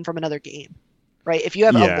someone comes in from another game, right? If you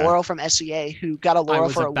have a Laurel from SCA who got a Laurel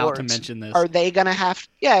for awards, I was about to mention this. Are they gonna have?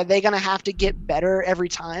 Yeah, they gonna have to get better every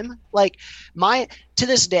time. Like to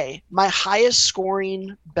this day, my highest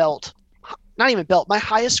scoring belt, not even belt, my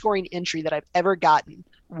highest scoring entry that I've ever gotten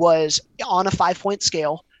was on a 5-point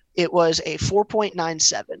scale. It was a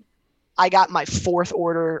 4.97. I got my 4th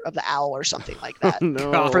order of the owl or something like that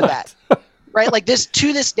for that. Right? Like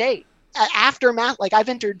to this day, after like I've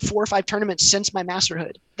entered 4 or 5 tournaments since my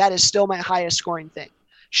masterhood. That is still my highest scoring thing.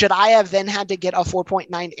 Should I have then had to get a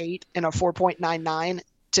 4.98 and a 4.99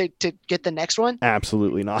 to get the next one?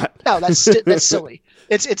 Absolutely not. No, that's silly.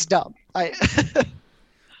 It's dumb.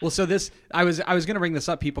 Well, so I was going to bring this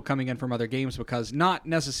up, people coming in from other games, because not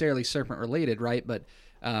necessarily Serpent related, right? But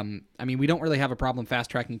I mean, we don't really have a problem fast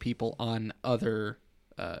tracking people on other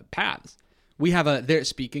paths. We have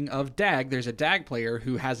speaking of DAG, there's a DAG player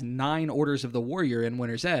who has 9 orders of the Warrior in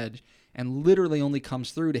Winter's Edge and literally only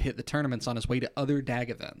comes through to hit the tournaments on his way to other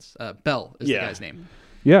DAG events. Bell is the guy's name.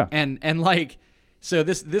 Yeah. And like, so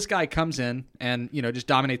this guy comes in and, you know, just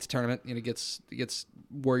dominates the tournament, you know, gets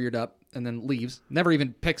warriored up and then leaves, never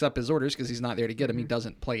even picks up his orders because he's not there to get them. He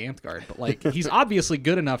doesn't play Amthgard, but like, he's obviously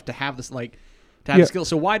good enough to have this, like, to have the skill.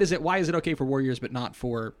 So why is it okay for Warriors but not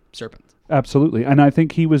for Serpents? Absolutely. And I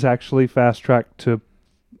think he was actually fast tracked to,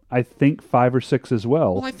 I think, 5 or 6 as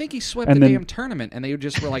well. Well, I think he swept the damn tournament and they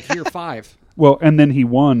just were like, here, 5. Well, and then he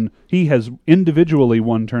won. He has individually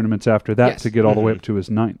won tournaments after that to get all the way up to his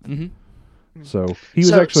 9th. Mm-hmm. So he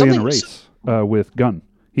was actually in a race with Gunn.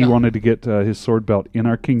 He wanted to get his sword belt in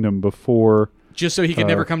our kingdom before... Just so he could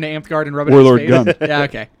never come to Amthgard and rub it in his face? Warlord Gunn. Yeah,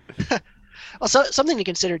 okay. Well, something to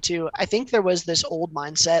consider, too. I think there was this old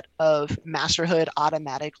mindset of masterhood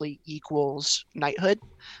automatically equals knighthood.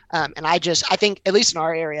 And I think, at least in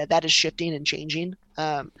our area, that is shifting and changing.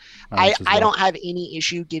 I don't have any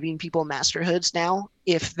issue giving people masterhoods now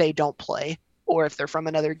if they don't play or if they're from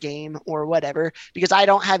another game or whatever, because I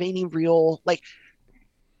don't have any real, like,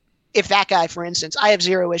 if that guy, for instance, I have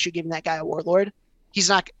zero issue giving that guy a warlord. He's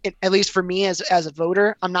not, at least for me as a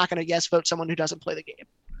voter, I'm not going to vote someone who doesn't play the game.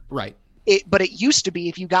 Right. But it used to be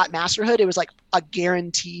if you got masterhood, it was like a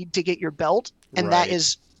guaranteed to get your belt, and that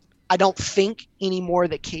is I don't think anymore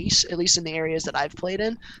the case, at least in the areas that I've played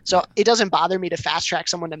in. So it doesn't bother me to fast track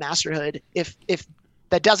someone to masterhood if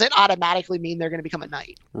that doesn't automatically mean they're going to become a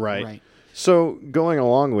knight. Right. So going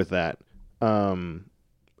along with that,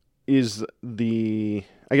 is I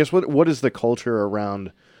guess what is the culture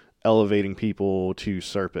around elevating people to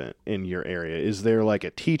serpent in your area? Is there like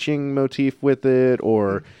a teaching motif with it,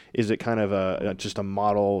 or is it kind of just a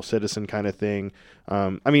model citizen kind of thing?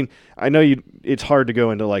 I mean, I know it's hard to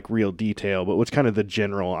go into like real detail, but what's kind of the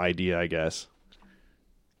general idea, I guess?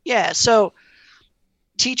 Yeah, so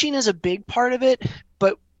teaching is a big part of it,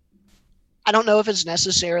 but I don't know if it's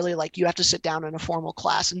necessarily like you have to sit down in a formal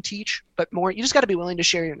class and teach, but more you just got to be willing to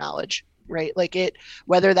share your knowledge, right? Like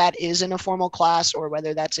whether that is in a formal class or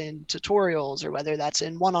whether that's in tutorials or whether that's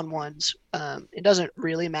in one-on-ones, it doesn't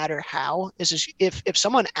really matter how. It's just if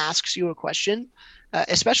someone asks you a question,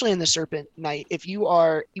 especially in the Serpent Knight,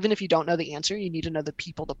 even if you don't know the answer, you need to know the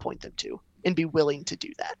people to point them to and be willing to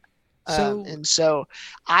do that. So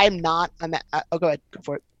go ahead, go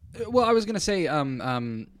for it. Well, I was going to say,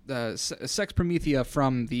 Sex Promethea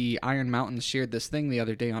from the Iron Mountains shared this thing the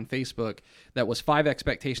other day on Facebook that was 5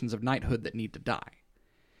 expectations of knighthood that need to die.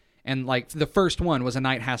 And, like, the first one was a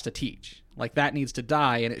knight has to teach. Like, that needs to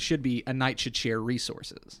die, and it should be a knight should share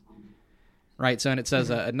resources. Right? So, and it says,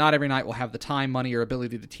 not every knight will have the time, money, or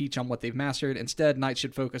ability to teach on what they've mastered. Instead, knights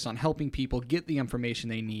should focus on helping people get the information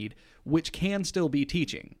they need, which can still be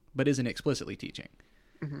teaching, but isn't explicitly teaching.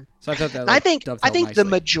 Mm-hmm. So I thought that. I think nicely. The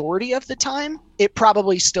majority of the time it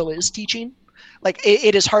probably still is teaching. Like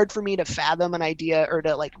it is hard for me to fathom an idea or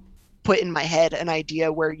to like put in my head an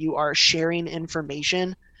idea where you are sharing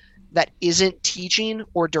information that isn't teaching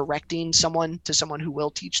or directing someone to someone who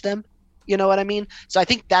will teach them. You know what I mean? So I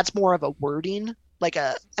think that's more of a wording, and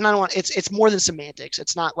I don't want it's more than semantics.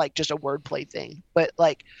 It's not like just a wordplay thing, but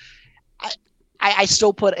like I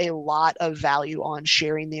still put a lot of value on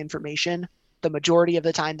sharing the information. The majority of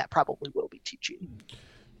the time that probably will be teaching.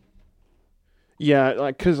 Yeah,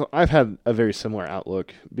 like because I've had a very similar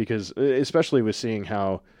outlook because especially with seeing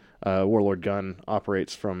how Warlord Gunn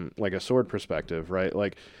operates from like a sword perspective, right?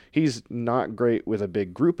 Like he's not great with a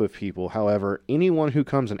big group of people. However, anyone who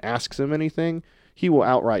comes and asks him anything, he will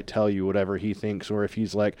outright tell you whatever he thinks, or if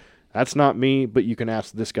he's like, that's not me, but you can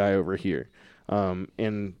ask this guy over here.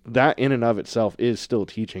 And that in and of itself is still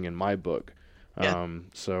teaching in my book. Yeah.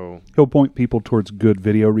 So he'll point people towards good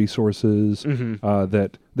video resources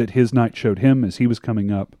that his knight showed him as he was coming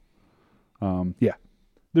up.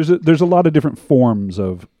 There's a lot of different forms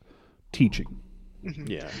of teaching. Mm-hmm.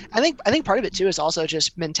 Yeah, I think part of it too is also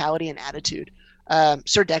just mentality and attitude.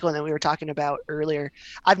 Sir Declan that we were talking about earlier.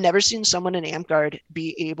 I've never seen someone in Amtgard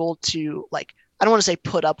be able to like I don't want to say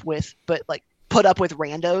put up with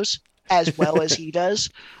randos as well as he does.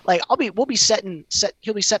 Like he'll be setting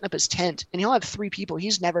up his tent and he'll have 3 people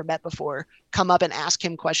he's never met before come up and ask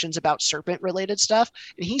him questions about serpent related stuff.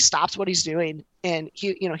 And he stops what he's doing and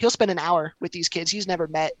he'll spend an hour with these kids he's never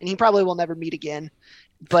met and he probably will never meet again.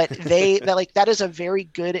 But that is a very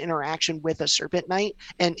good interaction with a Serpent Knight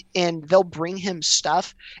and they'll bring him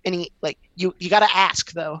stuff and he like you got to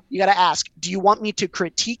ask though. You got to ask, do you want me to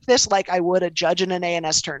critique this like I would a judge in an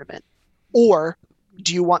ANS tournament? Or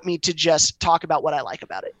do you want me to just talk about what I like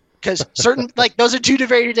about it? Because certain like those are 2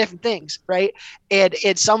 very different things, right? And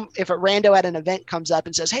if a rando at an event comes up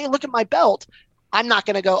and says, "Hey, look at my belt," I'm not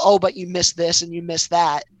going to go, "Oh, but you missed this and you missed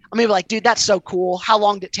that." I'm gonna be like, "Dude, that's so cool. How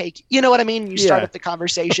long did it take?" You know what I mean? You start up the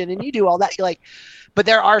conversation and you do all that. You're like, but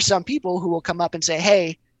there are some people who will come up and say,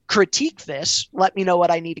 "Hey, critique this. Let me know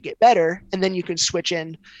what I need to get better," and then you can switch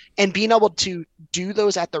in. And being able to do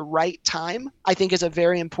those at the right time, I think, is a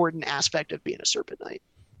very important aspect of being a Serpent Knight.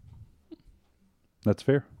 That's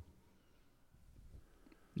fair.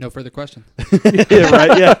 No further questions. Yeah,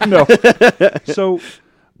 right. Yeah, no. So,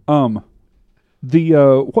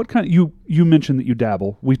 what kind? You mentioned that you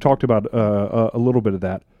dabble. We talked about a little bit of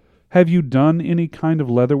that. Have you done any kind of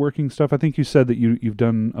leatherworking stuff? I think you said that you've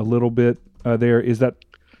done a little bit there. Is that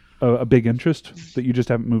a big interest that you just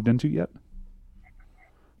haven't moved into yet?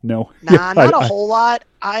 No. Nah, not a whole lot.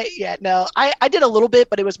 I did a little bit,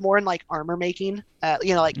 but it was more in like armor making,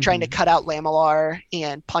 trying to cut out lamellar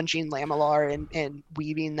and punching lamellar and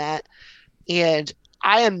weaving that. And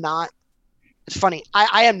I am not, it's funny.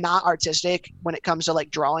 I am not artistic when it comes to like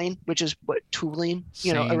drawing, which is what tooling,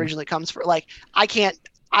 originally comes for. Like I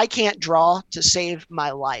can't draw to save my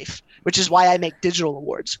life, which is why I make digital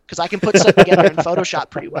awards, because I can put stuff together in Photoshop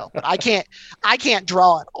pretty well, but I can't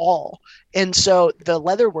draw at all. And so the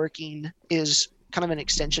leatherworking is kind of an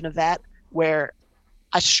extension of that, where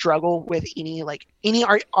I struggle with any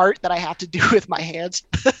art that I have to do with my hands.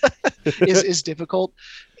 is difficult.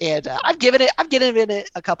 And I've given it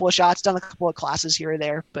a couple of shots, done a couple of classes here or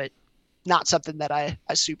there, but not something that I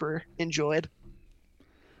super enjoyed.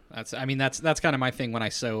 That's kind of my thing when I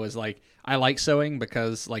sew is like, I like sewing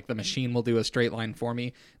because like the machine will do a straight line for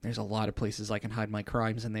me. There's a lot of places I can hide my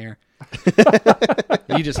crimes in there.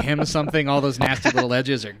 You just hem something, all those nasty little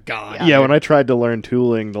edges are gone. Yeah, when I tried to learn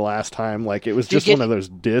tooling the last time, like it was just one of those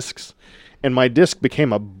discs, and my disc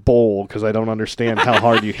became a bowl because I don't understand how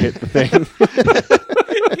hard you hit the thing.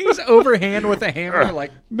 He's overhand with a hammer,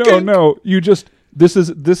 like no, you just. This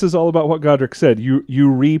is all about what Godric said. You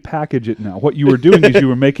repackage it now. What you were doing is you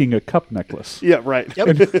were making a cup necklace. Yeah, right.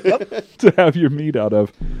 Yep. To have your meat out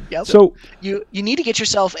of. Yep. So you need to get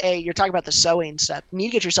yourself you're talking about the sewing step. You need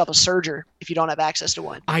to get yourself a serger if you don't have access to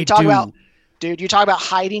one. You talk about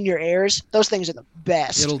hiding your airs. Those things are the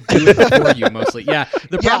best. It'll do it for you mostly. Yeah.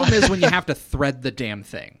 The problem is when you have to thread the damn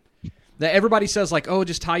thing. That everybody says like, oh,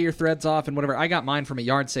 just tie your threads off and whatever. I got mine from a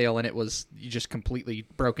yard sale and it was just completely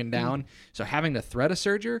broken down. So having to thread a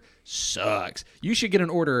serger sucks. You should get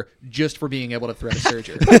an order just for being able to thread a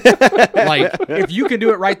serger. Like if you can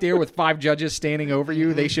do it right there with 5 judges standing over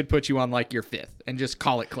you, they should put you on like your 5th and just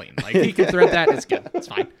call it clean. Like he can thread that, it's good. It's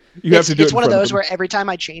fine. It's one of those where every time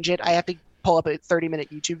I change it, I have to pull up a 30-minute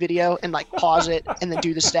YouTube video and like pause it and then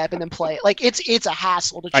do the step and then play it. Like it's a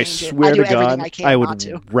hassle to change it. I do everything I can I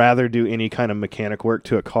would rather do any kind of mechanic work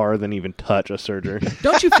to a car than even touch a serger.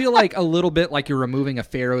 Don't you feel like a little bit like you're removing a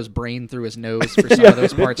pharaoh's brain through his nose for some of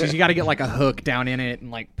those parts? Because you got to get like a hook down in it and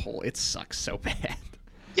like pull. It sucks so bad.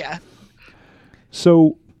 Yeah.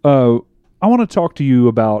 So I want to talk to you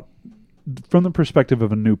about from the perspective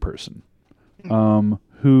of a new person,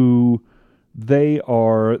 who they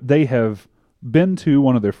have been to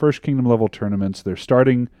one of their first Kingdom level tournaments. They're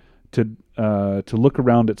starting to look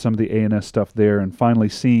around at some of the ANS stuff there and finally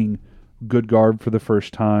seeing good garb for the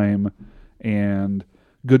first time and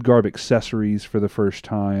good garb accessories for the first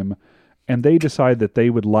time, and they decide that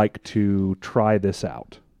they would like to try this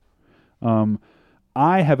out.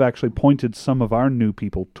 I have actually pointed some of our new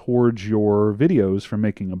people towards your videos for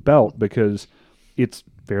making a belt because it's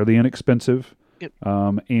fairly inexpensive. Yep.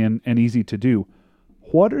 And easy to do.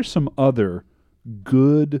 What are some other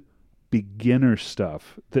good beginner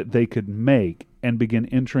stuff that they could make and begin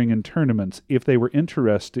entering in tournaments if they were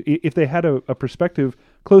interested, if they had a perspective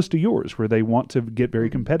close to yours where they want to get very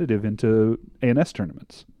competitive into ANS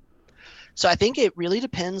tournaments? So I think it really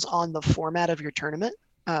depends on the format of your tournament.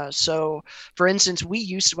 So for instance,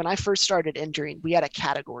 when I first started entering, we had a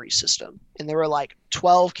category system and there were like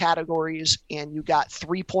 12 categories and you got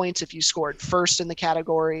 3 points if you scored first in the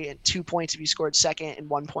category and 2 points if you scored second and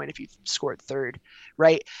 1 point if you scored third.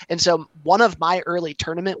 Right. And so one of my early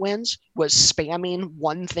tournament wins was spamming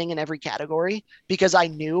one thing in every category because I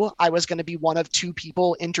knew I was going to be one of 2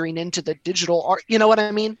 people entering into the digital art. You know what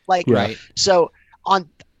I mean? Like, right. So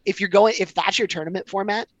if that's your tournament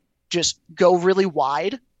format, just go really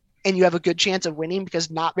wide and you have a good chance of winning because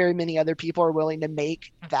not very many other people are willing to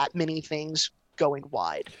make that many things going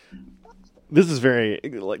wide. This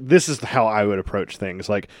is how I would approach things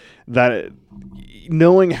like that.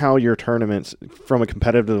 Knowing how your tournaments from a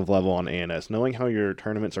competitive level on ANS, knowing how your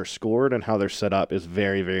tournaments are scored and how they're set up is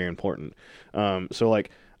very, very important. So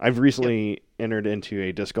like I've recently entered into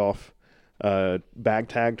a disc golf bag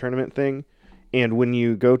tag tournament thing. And when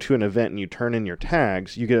you go to an event and you turn in your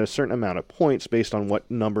tags, you get a certain amount of points based on what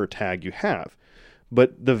number tag you have.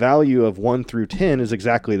 But the value of 1 through 10 is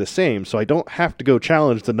exactly the same. So I don't have to go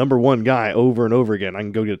challenge the number 1 guy over and over again. I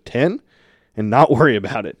can go get a 10 and not worry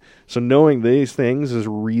about it. So knowing these things is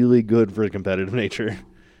really good for the competitive nature.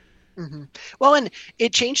 Mm-hmm. Well, and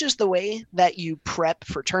it changes the way that you prep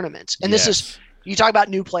for tournaments. And this is, you talk about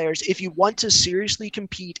new players. If you want to seriously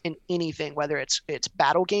compete in anything, whether it's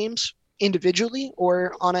battle games, individually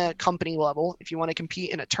or on a company level, if you want to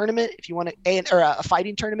compete in a tournament, if you want a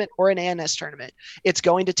fighting tournament or an ANS tournament, it's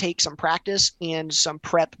going to take some practice and some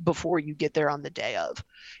prep before you get there on the day of.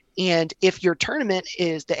 And if your tournament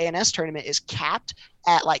the ANS tournament is capped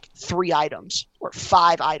at like 3 items or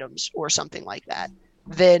 5 items or something like that,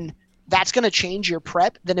 then that's going to change your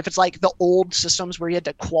prep than if it's like the old systems where you had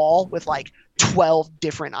to qual with like 12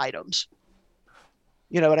 different items.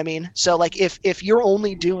 You know what I mean? So like if you're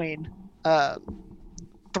only doing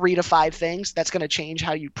 3 to 5 things, that's going to change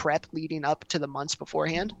how you prep leading up to the months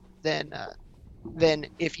beforehand than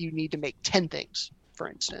if you need to make 10 things, for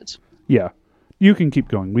instance. Yeah. You can keep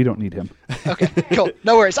going. We don't need him. Okay, cool.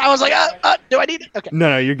 No worries. I was like, do I need it? Okay.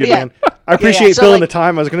 No, you're good, man. I appreciate filling the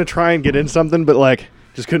time. I was going to try and get in something, but like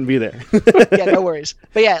just couldn't be there. Yeah, no worries.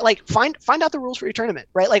 But yeah, like find out the rules for your tournament,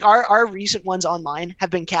 right? Like our recent ones online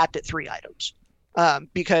have been capped at 3 items.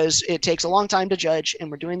 because it takes a long time to judge,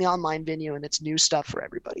 and we're doing the online venue, and it's new stuff for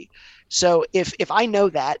everybody. So if I know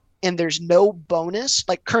that, and there's no bonus,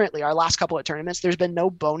 like currently our last couple of tournaments, there's been no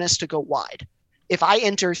bonus to go wide. If I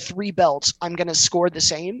enter 3 belts, I'm going to score the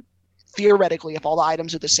same, theoretically, if all the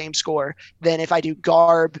items are the same score, than if I do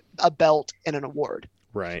garb, a belt, and an award.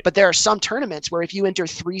 Right. But there are some tournaments where if you enter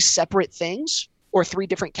 3 separate things or 3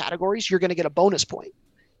 different categories, you're going to get a bonus point.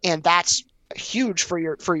 And that's huge for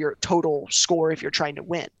your total score if you're trying to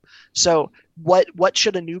win. So what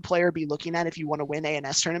should a new player be looking at if you want to win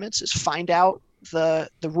ANS tournaments is find out the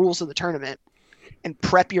rules of the tournament and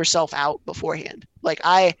prep yourself out beforehand. Like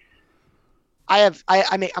I'm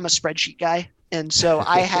a spreadsheet guy. And so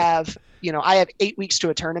I have 8 weeks to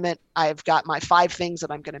a tournament. I've got my 5 things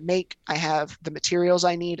that I'm going to make. I have the materials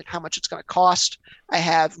I need and how much it's going to cost. I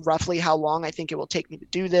have roughly how long I think it will take me to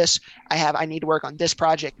do this. I need to work on this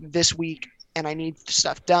project this week, and I need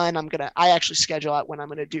stuff done. I actually schedule out when I'm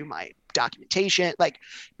going to do my documentation. Like,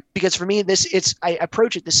 because for me, I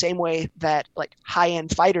approach it the same way that like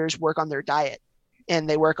high-end fighters work on their diet, and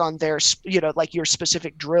they work on their, like your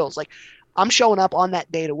specific drills. Like, I'm showing up on that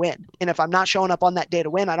day to win. And if I'm not showing up on that day to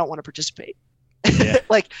win, I don't want to participate. Yeah.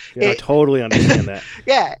 I totally understand that.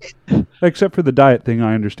 Yeah. Except for the diet thing,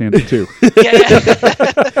 I understand it too.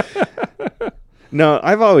 Yeah. No,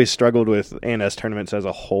 I've always struggled with ANS tournaments as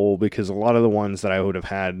a whole because a lot of the ones that I would have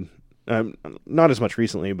had, not as much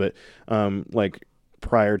recently, but like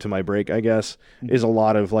prior to my break, I guess, is a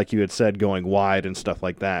lot of, like you had said, going wide and stuff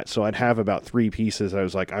like that. So I'd have about 3 pieces. I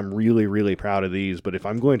was like, I'm really, really proud of these, but if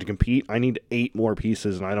I'm going to compete, I need 8 more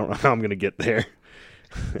pieces, and I don't know how I'm going to get there.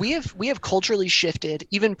 We have culturally shifted,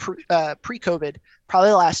 even pre-COVID. Probably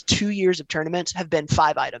the last 2 years of tournaments have been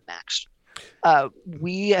 5-item maxed.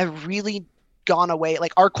 We have really gone away.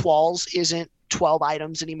 Like, our quals isn't 12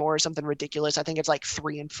 items anymore or something ridiculous. I think it's like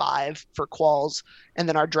 3 and 5 for quals, and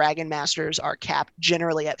then our Dragon Masters are capped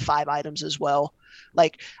generally at 5 items as well.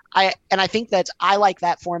 Like, I think I like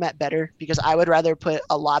that format better because I would rather put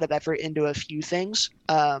a lot of effort into a few things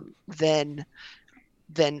than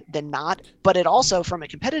not. But it also, from a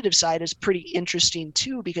competitive side, is pretty interesting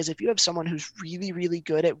too, because if you have someone who's really, really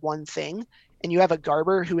good at one thing, and you have a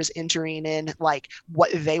garber who is entering in like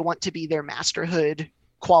what they want to be their masterhood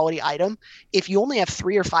quality item, if you only have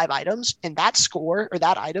 3 or 5 items and that score or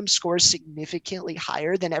that item scores significantly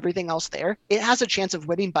higher than everything else there, it has a chance of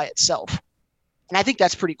winning by itself. And I think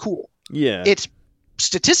that's pretty cool. Yeah. It's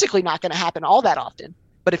statistically not going to happen all that often,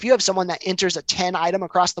 but if you have someone that enters a 10 item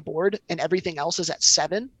across the board and everything else is at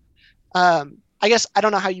 7, I guess I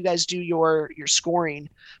don't know how you guys do your scoring,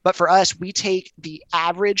 but for us, we take the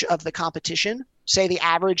average of the competition. Say the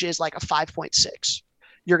average is like a 5.6.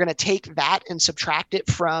 You're going to take that and subtract it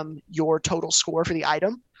from your total score for the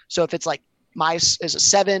item. So if it's like my is a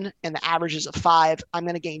 7 and the average is a 5, I'm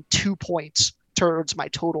going to gain 2 points towards my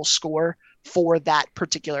total score for that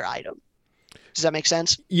particular item. Does that make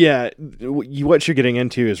sense? Yeah. What you're getting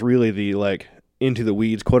into is really the like into the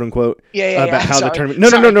weeds, quote unquote, about how the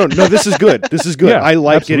tournament. No. This is good. This is good. Yeah, I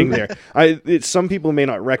like absolutely. getting there. Some people may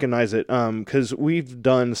not recognize it because we've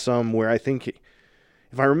done some where I think,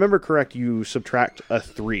 if I remember correct, you subtract a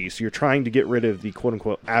 3. So you're trying to get rid of the quote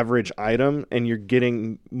unquote average item, and you're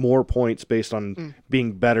getting more points based on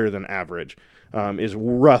being better than average. Is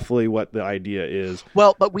roughly what the idea is.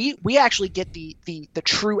 Well, but we actually get the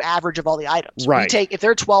true average of all the items. Right. We take, if there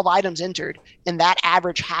are 12 items entered and that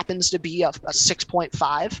average happens to be a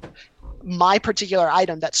 6.5, my particular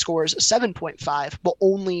item that scores a 7.5 will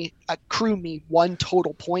only accrue me 1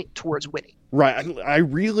 total point towards winning. Right. I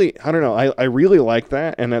really like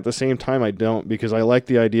that, and at the same time I don't, because I like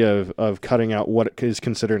the idea of cutting out what is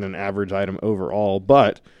considered an average item overall,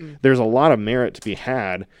 but there's a lot of merit to be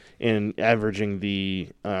had in averaging the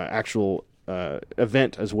actual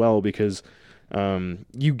event as well, because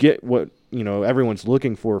you get what everyone's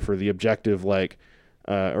looking for the objective, like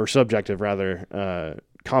or subjective rather,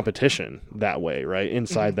 competition that way, right?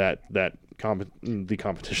 Inside the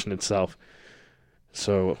competition itself.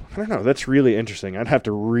 So, I don't know. That's really interesting. I'd have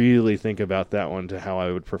to really think about that one to how I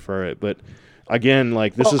would prefer it. But, again,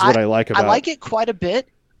 like, this is what I like about it. I like it quite a bit.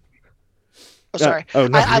 Oh, sorry.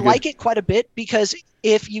 I like it quite a bit because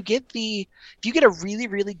if you get a really,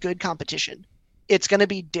 really good competition, it's going to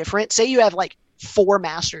be different. Say you have, like, 4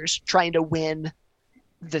 masters trying to win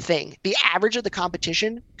the thing. The average of the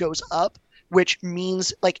competition goes up, which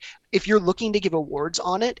means, like, if you're looking to give awards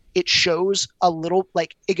on it, it shows a little,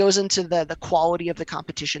 like, it goes into the quality of the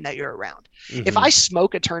competition that you're around. If I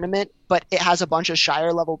smoke a tournament, but it has a bunch of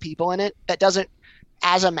Shire level people in it,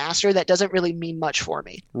 as a master, that doesn't really mean much for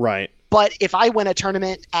me. Right. But if I win a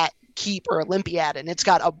tournament at Keep or Olympiad and it's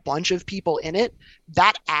got a bunch of people in it,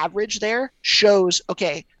 that average there shows,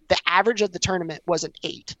 okay, the average of the tournament was an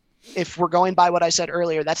 8. If we're going by what I said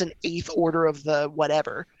earlier, that's an 8th order of the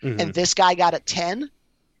whatever. And this guy got a 10.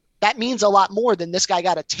 That means a lot more than this guy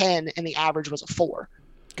got a 10 and the average was a 4.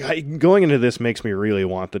 Going into this makes me really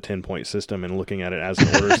want the 10-point system and looking at it as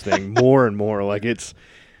an orders thing more and more. Like it's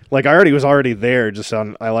like I was already there. Just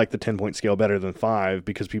on I like the 10-point scale better than 5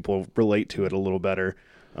 because people relate to it a little better.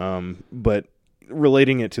 But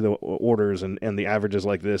relating it to the orders and the averages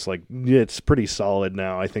like this, like it's pretty solid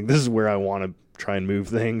now. I think this is where I want to try and move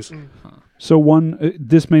things. So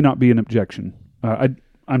this may not be an objection.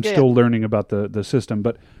 I'm still learning about the system,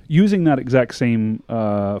 but using that exact same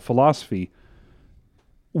philosophy,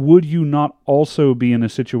 would you not also be in a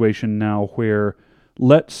situation now where,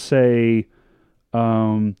 let's say,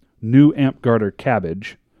 new Amtgard or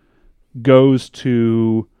Cabbage goes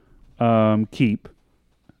to Keep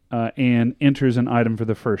and enters an item for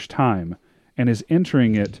the first time and is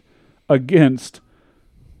entering it against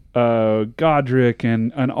Godric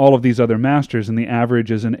and all of these other masters, and the average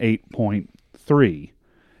is an 8.3.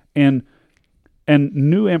 And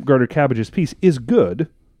new Amtgard or Cabbage's piece is good,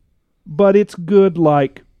 but it's good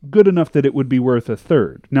enough that it would be worth a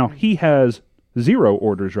third. Now, he has 0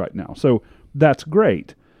 orders right now, so that's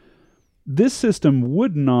great. This system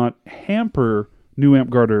would not hamper new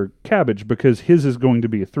Amtgard or Cabbage because his is going to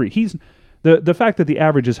be a 3. The fact that the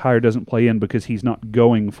average is higher doesn't play in because he's not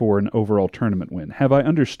going for an overall tournament win. Have I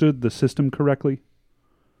understood the system correctly?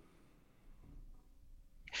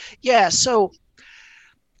 Yeah, so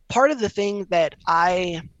part of the thing that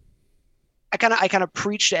I kind of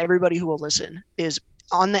preach to everybody who will listen is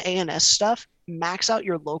on the ANS stuff, max out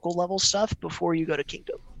your local level stuff before you go to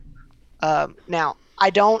Kingdom. Now,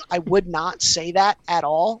 I would not say that at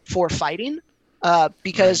all for fighting,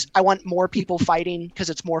 because I want more people fighting because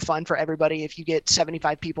it's more fun for everybody if you get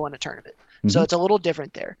 75 people in a tournament. So it's a little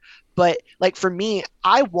different there. But like for me,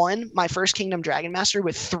 I won my first Kingdom Dragon Master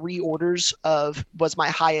with 3 orders was my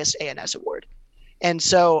highest ANS award. And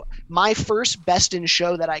so my first best in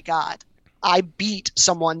show that I got, I beat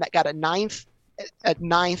someone that got a 9th,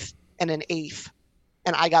 and an 8th,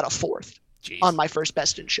 and I got a 4th on my first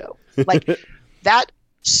best in show. Like that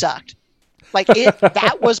sucked. Like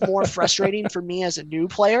that was more frustrating for me as a new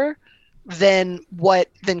player than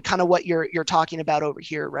kind of what you're talking about over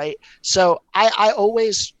here, right? So I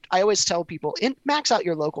always tell people, max out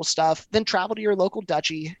your local stuff, then travel to your local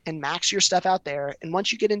duchy and max your stuff out there. And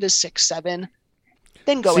once you get into 6, 7,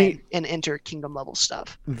 then go in and enter kingdom level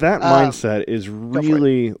stuff. That mindset is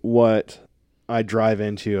really what I drive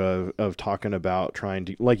into of talking about trying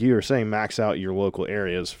to, like you were saying, max out your local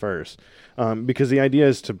areas first. Because the idea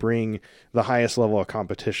is to bring the highest level of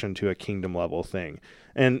competition to a kingdom level thing.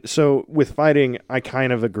 And so with fighting, I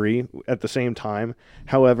kind of agree at the same time.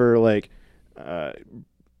 However,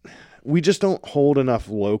 we just don't hold enough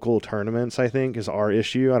local tournaments, I think, is our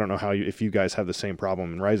issue. I don't know if you guys have the same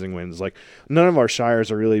problem in Rising Winds. Like, none of our shires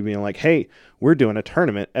are really being like, hey, we're doing a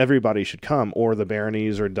tournament, everybody should come, or the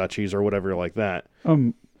baronies or duchies or whatever like that.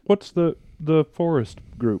 What's the forest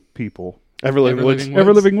group people?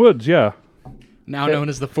 Everliving Woods, yeah. Now known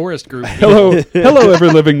as the Forest Group. Hello,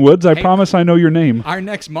 Everliving Woods. I promise I know your name. Our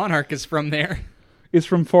next monarch is from there. Is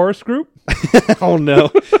from Forest Group? Oh no,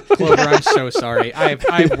 Clover, I'm so sorry.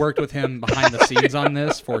 I've worked with him behind the scenes on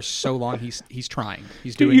this for so long. He's trying.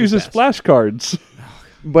 He's doing. He uses his best. flashcards.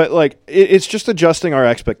 But it's just adjusting our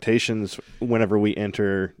expectations whenever we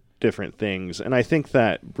enter different things, and I think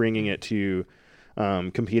that bringing it to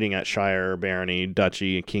competing at Shire, Barony,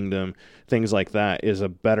 Duchy, Kingdom, things like that is a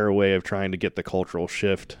better way of trying to get the cultural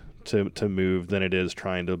shift to move than it is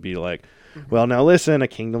trying to be like, well, now listen, a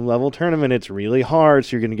Kingdom level tournament, it's really hard,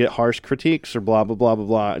 so you're going to get harsh critiques or blah, blah, blah, blah,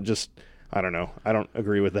 blah. Just, I don't know. I don't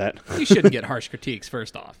agree with that. You shouldn't get harsh critiques,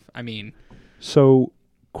 first off. I mean... So,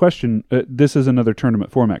 question, this is another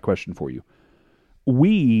tournament format question for you.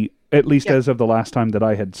 We, at least as of the last time that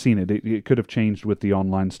I had seen it, it could have changed with the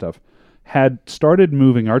online stuff, had started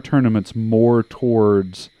moving our tournaments more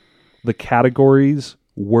towards the categories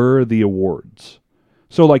were the awards.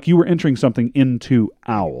 So, like, you were entering something into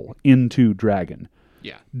Owl, into Dragon.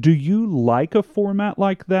 Yeah. Do you like a format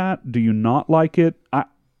like that? Do you not like it?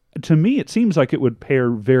 To me, it seems like it would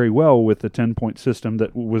pair very well with the 10-point system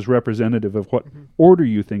that was representative of what order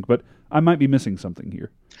you think, but I might be missing something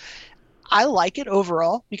here. I like it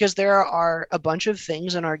overall because there are a bunch of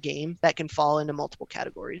things in our game that can fall into multiple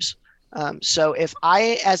categories. So if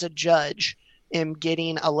I, as a judge, am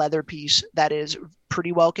getting a leather piece that is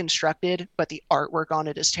pretty well constructed, but the artwork on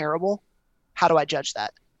it is terrible, how do I judge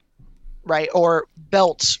that? right? Or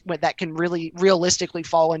belts that can really realistically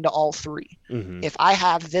fall into all three. Mm-hmm. If I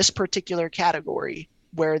have this particular category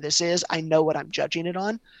where this is, I know what I'm judging it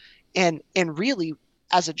on. And really,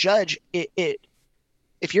 as a judge,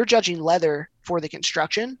 if you're judging leather for the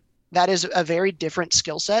construction, that is a very different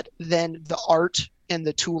skill set than the art and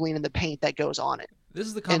the tooling and the paint that goes on it. This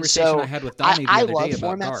is the conversation I had with Donnie the other day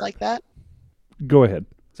about formats garb. like that. Go ahead.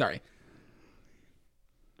 Sorry.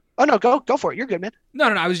 Oh no, go for it. You're good, man. No.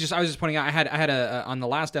 I was just pointing out. I had a on the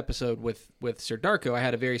last episode with Sir Darko. I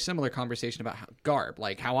had a very similar conversation about garb,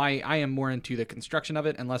 like how I am more into the construction of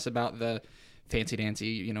it and less about the fancy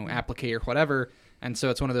dancy, applique or whatever. And so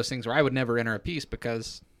it's one of those things where I would never enter a piece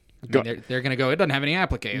because they're going to go, it doesn't have any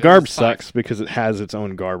applique. Garb sucks because it has its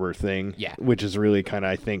own Garber thing, yeah, which is really kind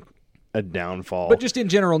of, I think, a downfall. But just in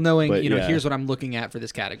general, knowing, here's what I'm looking at for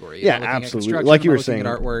this category. Yeah, absolutely. Like you were saying,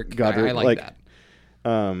 artwork, Garber, I like that.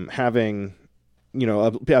 Having,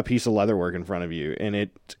 a piece of leatherwork in front of you and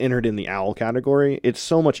it's entered in the owl category, it's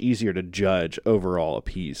so much easier to judge overall a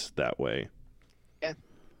piece that way. Yeah.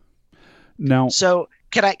 Now, so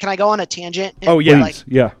can I go on a tangent? Oh yeah,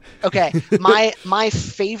 yeah. Okay, my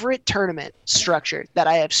favorite tournament structure that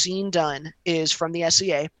I have seen done is from the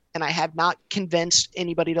SCA, and I have not convinced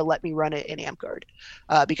anybody to let me run it in AmpGuard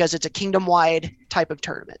because it's a kingdom-wide type of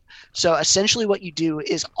tournament. So essentially, what you do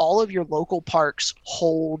is all of your local parks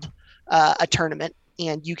hold a tournament,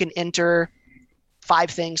 and you can enter 5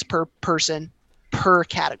 things per person per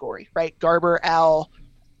category, right? Garber, owl,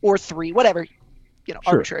 or 3, whatever. Sure.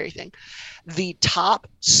 Arbitrary thing. The top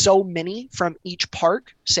so many from each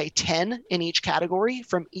park, say 10 in each category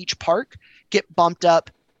from each park, get bumped up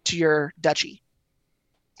to your duchy.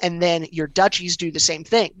 And then your duchies do the same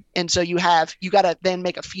thing. And so you got to then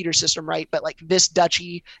make a feeder system, right? But like this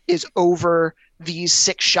duchy is over these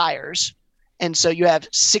 6 shires. And so you have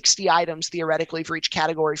 60 items theoretically for each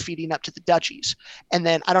category feeding up to the duchies. And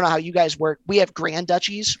then I don't know how you guys work. We have grand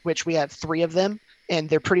duchies, which we have 3 of them. And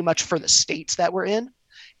they're pretty much for the states that we're in.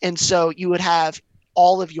 And so you would have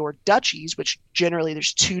all of your duchies, which generally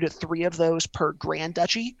there's 2 to 3 of those per grand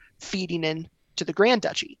duchy, feeding in to the grand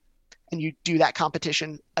duchy. And you do that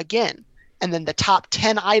competition again. And then the top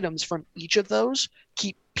 10 items from each of those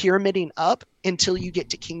keep pyramiding up until you get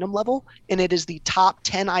to kingdom level. And it is the top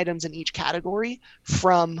 10 items in each category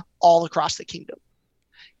from all across the kingdom.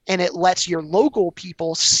 And it lets your local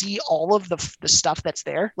people see all of the stuff that's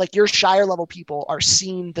there. Like your Shire level people are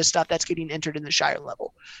seeing the stuff that's getting entered in the Shire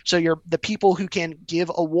level. So the people who can give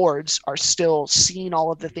awards are still seeing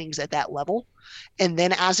all of the things at that level. And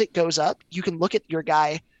then as it goes up, you can look at your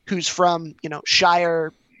guy who's from,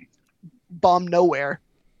 Shire bum nowhere,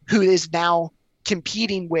 who is now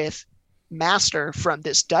competing with Master from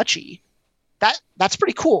this duchy. That's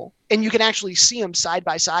pretty cool. And you can actually see them side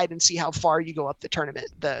by side and see how far you go up the tournament,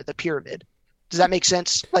 the pyramid. Does that make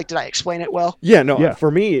sense? Like, did I explain it well? Yeah, no, yeah. For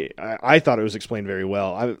me, I thought it was explained very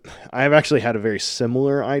well. I've actually had a very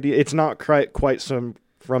similar idea. It's not quite some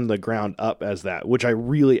from the ground up as that, which I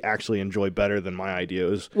really actually enjoy better than my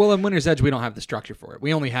ideas. Well, in Winter's Edge, we don't have the structure for it.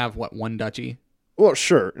 We only have, 1 duchy? Well,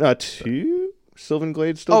 sure. 2? Sylvan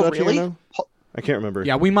Glade still duchy, really? you know? I can't remember.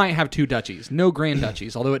 Yeah, we might have 2 duchies. No grand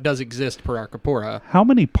duchies, although it does exist per Arcapora. How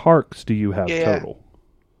many parks do you have total?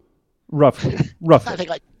 Roughly. I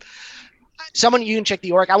think someone, you can check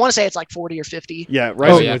the org. I want to say it's like 40 or 50. Yeah,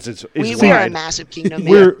 right. We are a massive kingdom.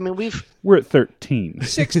 We're at 13.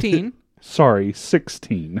 16. Sorry,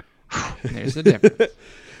 16. There's the difference.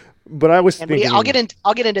 But I was thinking. I'll get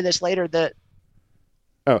into this later.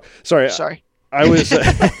 Sorry.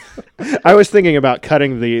 I was thinking about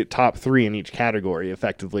cutting the top 3 in each category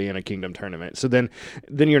effectively in a kingdom tournament. So then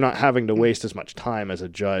you're not having to waste as much time as a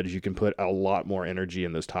judge. You can put a lot more energy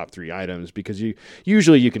in those top 3 items because you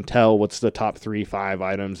can tell what's the top 3-5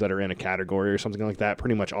 items that are in a category or something like that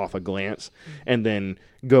pretty much off a glance, and then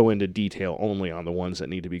go into detail only on the ones that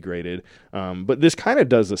need to be graded. But this kind of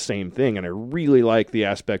does the same thing, and I really like the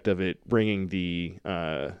aspect of it bringing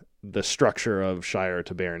the structure of Shire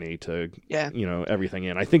to Barony to, everything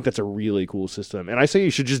in. I think that's a really cool system. And I say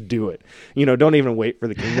you should just do it. Don't even wait for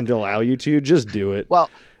the kingdom to allow you to. Just do it.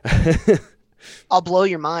 Well, I'll blow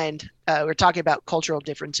your mind. We're talking about cultural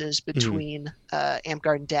differences between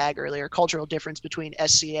AmpGuard and DAG earlier. Cultural difference between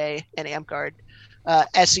SCA and AmpGuard.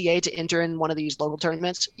 SCA to enter in one of these local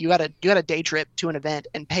tournaments, you got a day trip to an event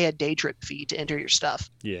and pay a day trip fee to enter your stuff.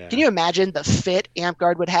 Yeah. Can you imagine the fit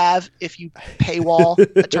AmpGuard would have if you paywall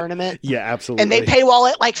a tournament? Yeah, absolutely. And they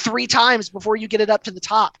paywall it like 3 times before you get it up to the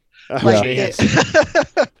top.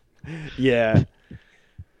 Yeah.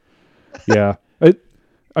 Yeah.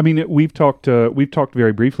 We've talked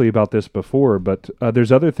very briefly about this before, but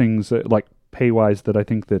there's other things that, like pay-wise that I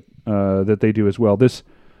think that that they do as well. This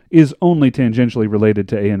is only tangentially related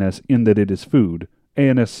to ANS in that it is food.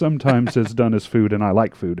 ANS sometimes is done as food, and I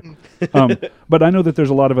like food. But I know that there's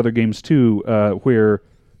a lot of other games, too, where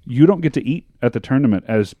you don't get to eat at the tournament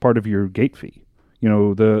as part of your gate fee. You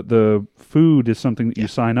know, the food is something that you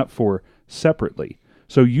sign up for separately.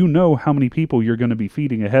 So you know how many people you're going to be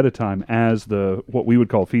feeding ahead of time as what we would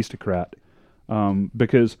call Feastocrat,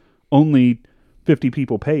 because only 50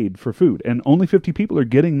 people paid for food, and only 50 people are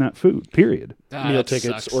getting that food, period. Meal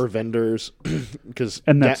tickets or vendors, because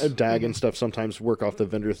DAG and stuff sometimes work off the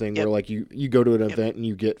vendor thing where like you go to an event and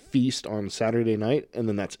you get Feast on Saturday night, and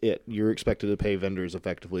then that's it. You're expected to pay vendors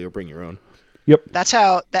effectively or bring your own. Yep. That's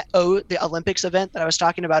how the Olympics event that I was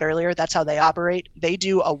talking about earlier, that's how they operate. They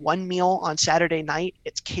do a one meal on Saturday night.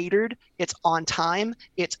 It's catered. It's on time.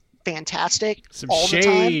 It's fantastic. Some all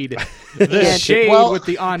shade. The time. The shade with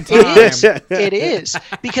the on time. It is.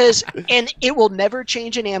 Because, and it will never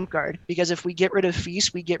change in Amtgard, because if we get rid of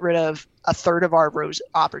Feast, we get rid of a third of our Rose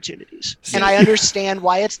opportunities. And I understand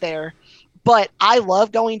why it's there, but I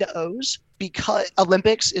love going to O's. Because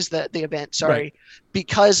Olympics is the event, right.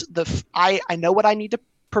 Because I know what I need to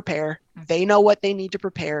prepare. They know what they need to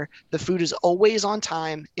prepare. The food is always on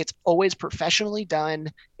time. It's always professionally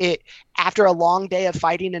done. After a long day of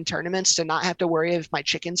fighting in tournaments, to not have to worry if my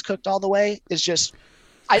chicken's cooked all the way is just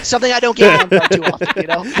something I don't get too often, you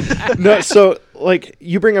know? No, so like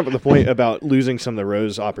you bring up the point about losing some of the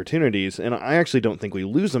Rose opportunities, and I actually don't think we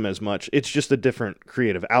lose them as much. It's just a different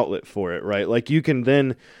creative outlet for it, right? Like you can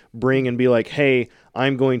then bring and be like, hey,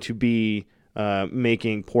 I'm going to be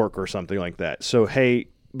making pork or something like that. So, hey,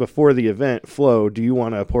 before the event, Flo, do you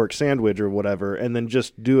want a pork sandwich or whatever? And then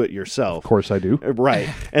just do it yourself. Of course I do. Right.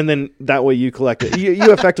 And then that way you collect it.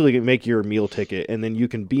 You effectively make your meal ticket, and then you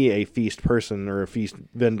can be a Feast person or a Feast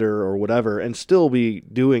vendor or whatever and still be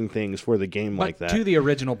doing things for the game like that. To the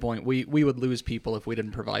original point, we would lose people if we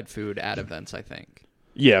didn't provide food at events, I think.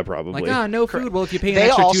 Yeah, probably. Like, no food. Well, if you pay an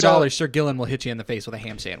extra $2, Sir Gillen will hit you in the face with a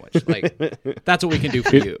ham sandwich. Like, that's what we can do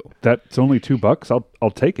for you. That's only $2.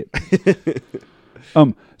 I'll take it.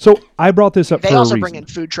 So I brought this up for a reason. They also bring in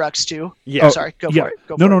food trucks too. Yeah. Sorry, go for it.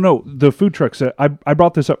 No. The food trucks, I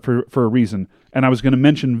brought this up for a reason, and I was going to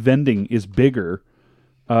mention vending is bigger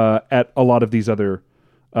at a lot of these other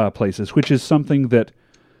places, which is something that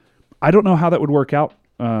I don't know how that would work out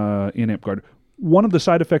in Amtgard. One of the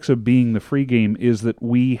side effects of being the free game is that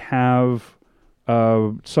we have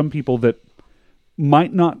some people that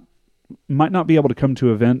might not be able to come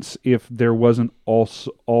to events if there wasn't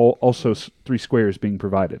also 3 squares being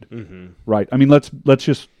provided. Mm-hmm. Right. I mean, let's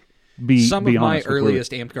just be some be of my honest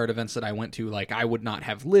earliest Amtgard events that I went to, like I would not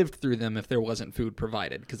have lived through them if there wasn't food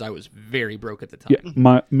provided because I was very broke at the time.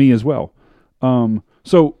 Yeah, me as well.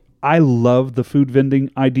 So I love the food vending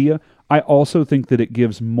idea. I also think that it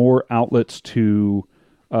gives more outlets to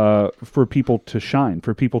for people to shine,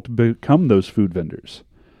 for people to become those food vendors.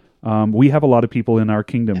 We have a lot of people in our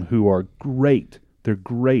kingdom who are great. They're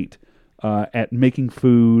great at making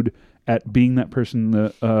food, at being that person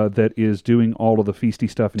that is doing all of the feasty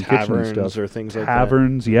stuff and kitchen stuff. Or things like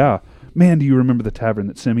taverns, yeah. Man, do you remember the tavern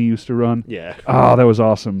that Semi used to run? Yeah. Oh, that was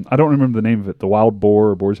awesome. I don't remember the name of it, the Wild Boar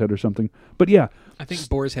or Boar's Head or something. But yeah. I think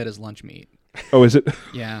Boar's Head is lunch meat. Oh, is it?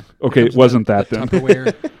 Yeah. Okay, it wasn't that then.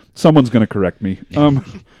 Tupperware. Someone's going to correct me. Yeah.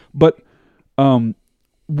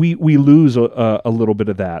 We lose a little bit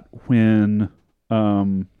of that when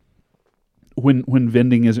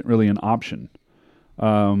vending isn't really an option.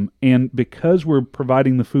 And because we're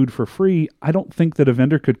providing the food for free, I don't think that a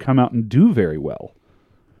vendor could come out and do very well.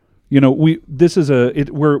 You know,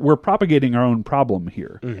 we're propagating our own problem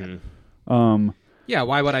here. Mm-hmm. Yeah,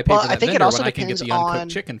 why would I pay for that vendor when I can get the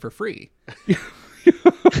uncooked chicken for free?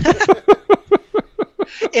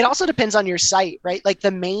 It also depends on your site, right? Like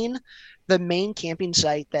the main camping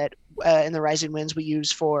site that in the Rising Winds we use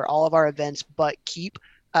for all of our events, but Keep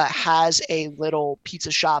has a little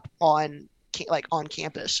pizza shop on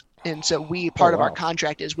campus, and so part of our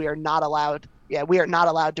contract is we are not allowed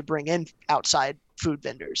to bring in outside food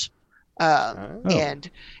vendors, and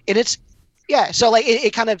it's so like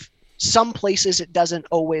it kind of, some places it doesn't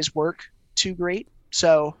always work too great,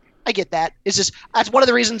 so I get that. It's just, that's one of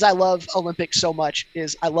the reasons I love Olympics so much,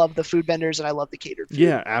 is I love the food vendors and I love the catered food.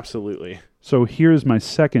 Yeah, absolutely. So here's my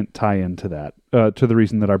second tie-in to that, to the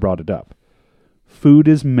reason that I brought it up. Food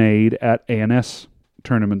is made at ANS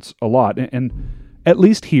tournaments a lot, and at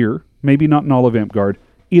least here, maybe not in all of Amtgard,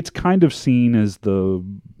 it's kind of seen as the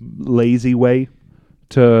lazy way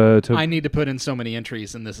to I need to put in so many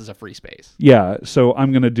entries, and this is a free space. Yeah, so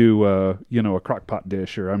I'm going to do a crock pot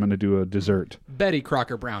dish, or I'm going to do a dessert. Betty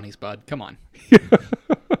Crocker brownies, bud. Come on.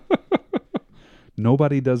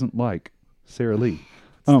 Nobody doesn't like Sarah Lee.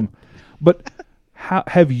 But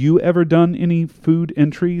have you ever done any food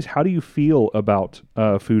entries? How do you feel about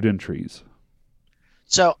food entries?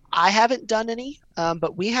 So I haven't done any,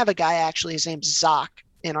 but we have a guy actually. His name's Zach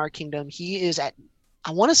in our kingdom. He is at,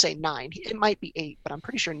 I want to say 9. It might be 8, but I'm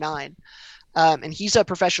pretty sure 9. And he's a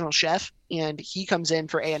professional chef, and he comes in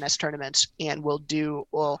for ANS tournaments and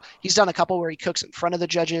he's done a couple where he cooks in front of the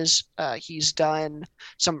judges. He's done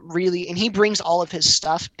some and he brings all of his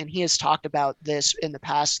stuff, and he has talked about this in the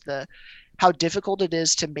past, how difficult it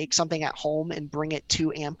is to make something at home and bring it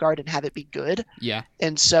to AmpGuard and have it be good. Yeah.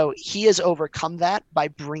 And so he has overcome that by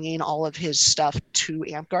bringing all of his stuff to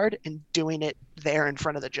AmpGuard and doing it there in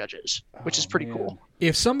front of the judges, which is pretty cool.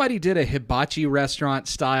 If somebody did a hibachi restaurant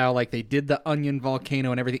style, like they did the onion volcano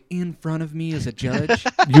and everything in front of me as a judge,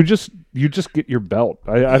 you just get your belt.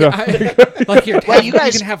 I don't. Like here, you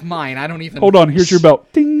can have mine. I don't even. Hold on. Here's your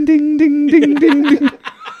belt. Ding ding ding ding ding ding.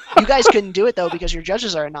 You guys couldn't do it, though, because your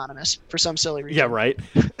judges are anonymous for some silly reason. Yeah, right.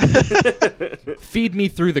 Feed me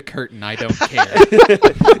through the curtain. I don't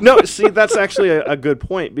care. No, see, that's actually a good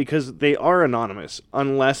point, because they are anonymous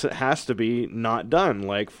unless it has to be not done,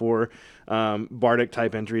 like for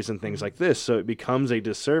Bardic-type entries and things like this. So it becomes a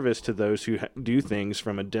disservice to those who do things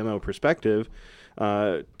from a demo perspective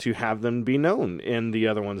to have them be known, and the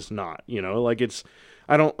other ones not. Like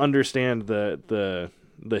I don't understand the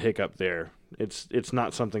hiccup there. It's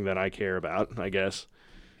not something that I care about, I guess.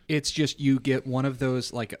 It's just you get one of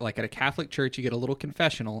those, like at a Catholic church, you get a little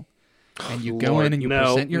confessional, and you go in and you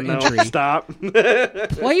present your entry. Stop.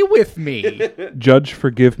 Play with me. Judge,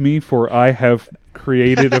 forgive me, for I have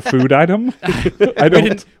created a food item.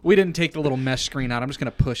 We didn't take the little mesh screen out. I'm just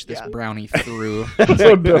going to push this brownie through. It's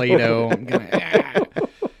like Play-Doh.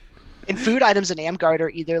 And food items in AmpGuard are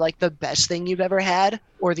either like the best thing you've ever had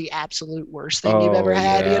or the absolute worst thing you've ever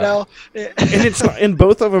had, And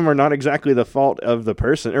both of them are not exactly the fault of the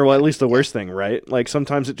person, or well, at least the worst thing, right? Like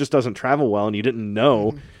sometimes it just doesn't travel well and you didn't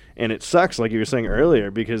know, and it sucks, like you were saying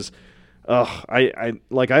earlier, because I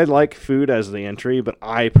like food as the entry, but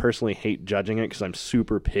I personally hate judging it because I'm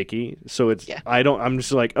super picky. So I'm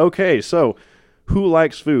just like, okay, so who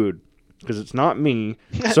likes food? Because it's not me.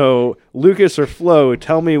 So Lucas or Flo,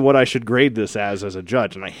 tell me what I should grade this as a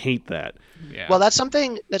judge, and I hate that. Yeah. Well, that's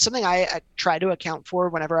something I try to account for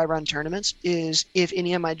whenever I run tournaments, is if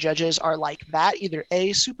any of my judges are like that, either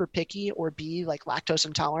A, super picky, or B, like lactose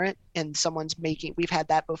intolerant, and we've had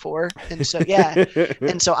that before. And so,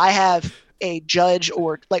 and so I have a judge,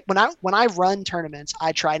 or like when I run tournaments,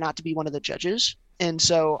 I try not to be one of the judges. And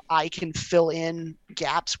so I can fill in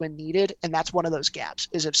gaps when needed. And that's one of those gaps,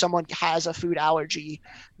 is if someone has a food allergy,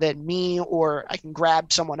 then me, or I can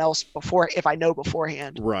grab someone else if I know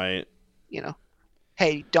beforehand. Right.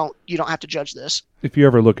 Hey, you don't have to judge this. If you're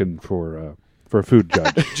ever looking for a food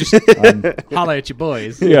judge, just holla at your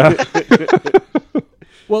boys. Yeah.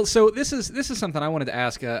 Well, so this is something I wanted to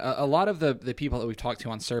ask. A lot of the people that we've talked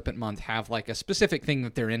to on Serpent Month have like a specific thing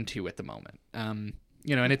that they're into at the moment. And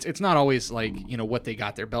it's not always like, what they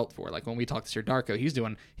got their belt for. Like when we talked to Sir Darko,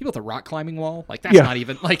 he built a rock climbing wall. Like that's not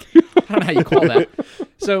even like, I don't know how you call that.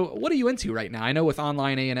 So what are you into right now? I know with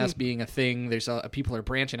online ANS being a thing, there's people are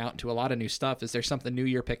branching out into a lot of new stuff. Is there something new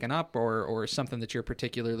you're picking up, or something that you're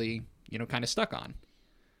particularly, kind of stuck on?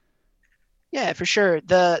 Yeah, for sure.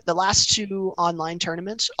 The last 2 online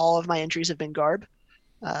tournaments, all of my entries have been Garb,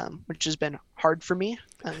 which has been hard for me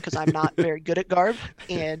because I'm not very good at Garb,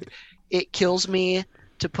 and it kills me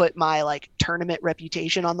to put my like tournament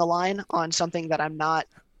reputation on the line on something that I'm not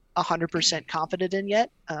 100% confident in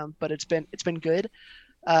yet. But it's been good.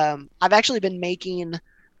 I've actually been making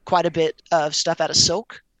quite a bit of stuff out of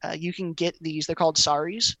silk. You can get these; they're called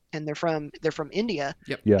saris, and they're from India.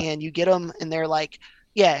 Yep. Yeah. And you get them, and they're like,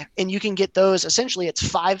 and you can get those. Essentially, it's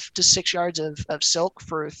 5 to 6 yards of silk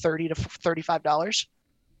for $30 to $35,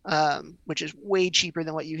 which is way cheaper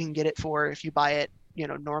than what you can get it for if you buy it,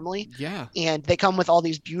 normally. Yeah. And they come with all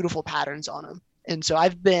these beautiful patterns on them. And so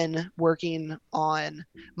I've been working on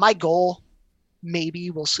my goal. Maybe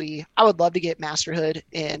we'll see. I would love to get Masterhood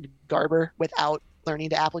and Garber without learning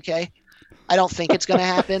to applique. I don't think it's going to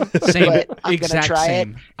happen. Same. But I'm going to try it.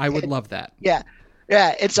 I would love that. Yeah.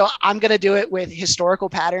 Yeah. And so I'm going to do it with historical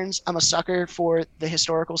patterns. I'm a sucker for the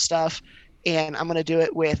historical stuff. And I'm going to do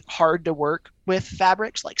it with hard to work with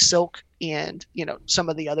fabrics like silk and, some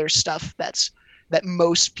of the other stuff that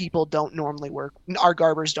most people don't normally work. Our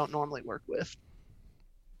Garbers don't normally work with.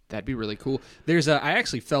 That'd be really cool. I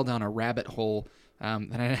actually fell down a rabbit hole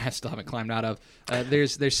that I still haven't climbed out of.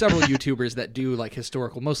 There's several YouTubers that do like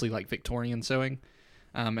historical, mostly like Victorian sewing.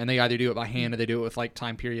 And they either do it by hand or they do it with like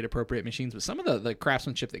time period appropriate machines. But some of the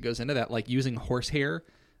craftsmanship that goes into that, like using horsehair,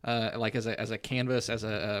 like as a canvas, as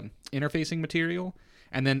a interfacing material,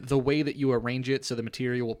 and then the way that you arrange it so the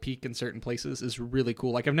material will peak in certain places is really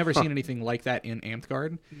cool. Like I've never seen anything like that in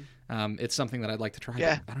Amtgard. It's something that I'd like to try.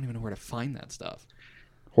 Yeah. I don't even know where to find that stuff.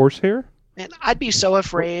 Horsehair? And I'd be so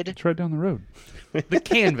afraid. It's right down the road. The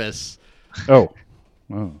canvas. Oh.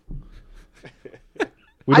 We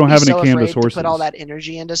don't have any so canvas afraid horses. to put all that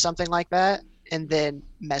energy into something like that and then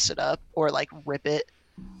mess it up or like rip it.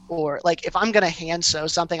 Or like if I'm gonna hand sew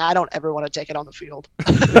something, I don't ever want to take it on the field.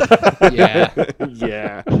 Yeah.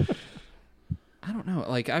 I don't know.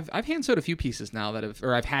 Like I've hand sewed a few pieces now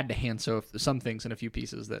I've had to hand sew some things in a few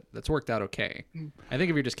pieces that's worked out okay. I think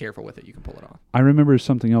if you're just careful with it, you can pull it off. I remember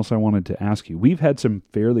something else I wanted to ask you. We've had some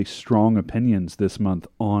fairly strong opinions this month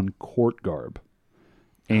on court garb,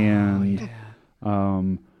 and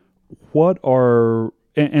what are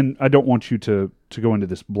and I don't want you to go into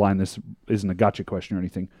this blind. This isn't a gotcha question or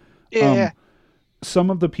anything. Yeah. Some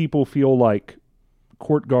of the people feel like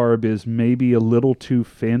court garb is maybe a little too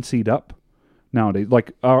fancied up nowadays.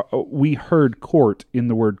 Like we heard court in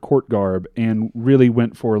the word court garb and really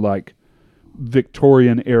went for like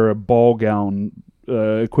Victorian era ball gown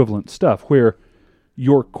equivalent stuff, where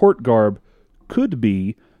your court garb could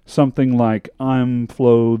be something like I'm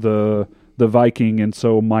Flo the Viking, and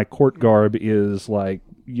so my court garb is like,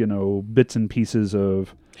 bits and pieces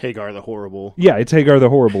of Hagar the Horrible. Yeah, it's Hagar the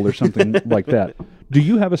Horrible or something like that. Do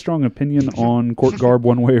you have a strong opinion on court garb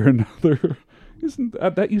one way or another? Isn't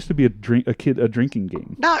that used to be a drinking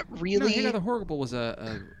game? Not really. No, Hagar the Horrible was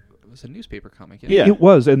a newspaper comic. Yeah, it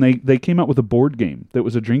was, and they came out with a board game that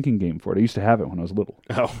was a drinking game for it. I used to have it when I was little.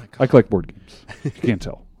 Oh, I collect board games. You can't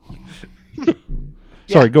tell.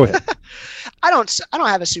 Sorry, go ahead. I don't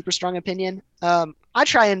have a super strong opinion. I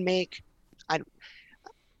try and make.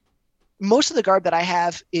 Most of the garb that I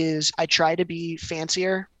have is I try to be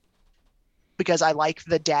fancier because I like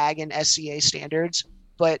the DAG and SCA standards,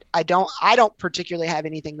 but I don't particularly have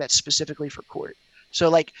anything that's specifically for court. So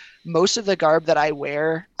like most of the garb that I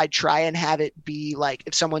wear, I try and have it be like,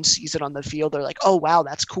 if someone sees it on the field, they're like, oh, wow,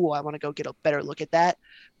 that's cool. I want to go get a better look at that.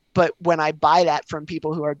 But when I buy that from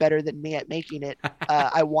people who are better than me at making it,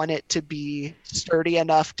 I want it to be sturdy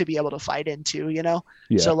enough to be able to fight into, Yeah.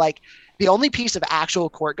 So like the only piece of actual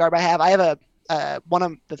court garb I have one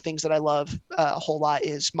of the things that I love a whole lot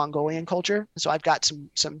is Mongolian culture. So I've got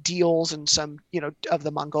some deals and some, of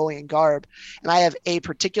the Mongolian garb, and I have a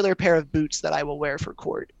particular pair of boots that I will wear for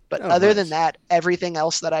court. But other than that, everything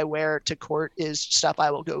else that I wear to court is stuff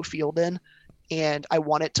I will go field in. And I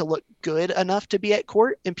want it to look good enough to be at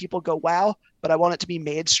court and people go, wow, but I want it to be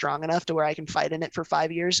made strong enough to where I can fight in it for 5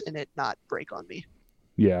 years and it not break on me.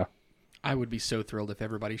 Yeah. I would be so thrilled if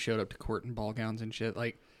everybody showed up to court in ball gowns and shit.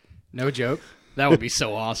 Like, no joke. That would be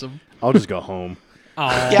so awesome. I'll just go home.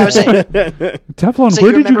 Oh. Yeah, I was saying, Teflon, so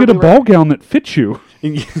where did you get a ball gown that fits you?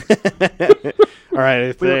 All right,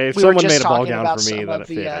 if someone made a ball gown for me that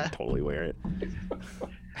fit, I'd totally wear it.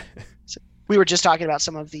 We were just talking about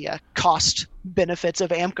some of the cost benefits of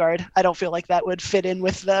Amtgard. I don't feel like that would fit in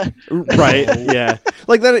with the right. Yeah,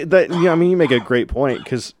 like that. Yeah, I mean, you make a great point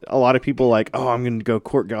because a lot of people like, oh, I'm going to go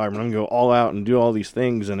court garb and I'm going to go all out and do all these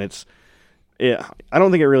things, and I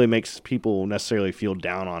don't think it really makes people necessarily feel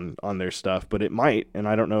down on their stuff, but it might, and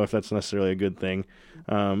I don't know if that's necessarily a good thing.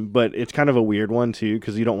 But it's kind of a weird one too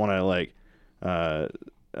because you don't want to like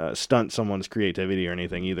stunt someone's creativity or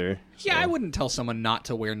anything either. So. Yeah, I wouldn't tell someone not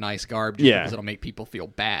to wear nice garb just because it'll make people feel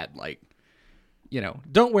bad. Like,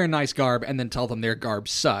 don't wear nice garb and then tell them their garb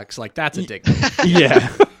sucks. Like, that's a dick move.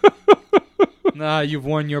 Yeah. Nah, you've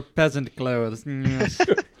worn your peasant clothes.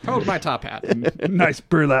 Hold my top hat. Nice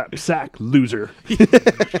burlap sack, loser.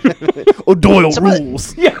 Doyle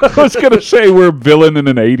rules. Yeah, I was going to say we're a villain in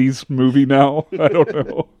an 80s movie now. I don't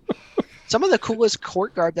know. Some of the coolest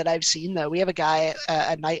court garb that I've seen, though, we have a guy,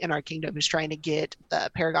 a knight in our kingdom, who's trying to get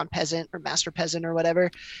Paragon Peasant or Master Peasant or whatever.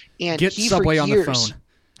 And get Subway on the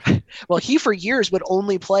phone. Well, he for years would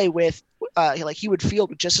only play with, he would field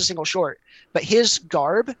with just a single short. But his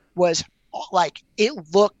garb was like, it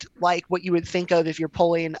looked like what you would think of if you're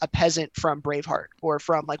pulling a peasant from Braveheart or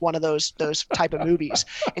from like one of those type of movies.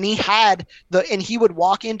 And he would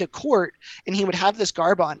walk into court and he would have this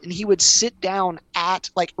garb on and he would sit down at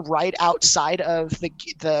like right outside of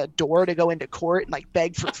the door to go into court and like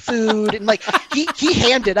beg for food and like he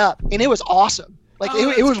hammed it up and it was awesome. Like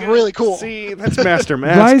it was really cool. See, that's Master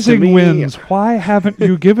Mask. Rising Winds, why haven't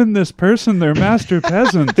you given this person their Master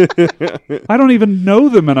Peasant? I don't even know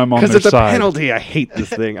them, and I'm on their side. Because it's a penalty. I hate this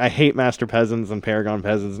thing. I hate Master Peasants and Paragon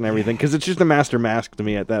Peasants and everything, because it's just a Master Mask to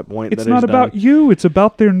me at that point. It's not about you. It's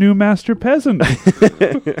about their new Master Peasant.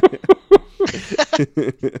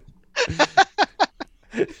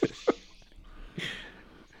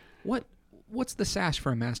 What's the sash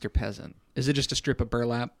for a Master Peasant? Is it just a strip of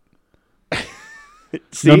burlap?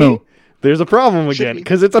 See? No. There's a problem again,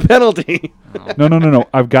 because it's a penalty. Oh. No.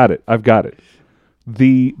 I've got it.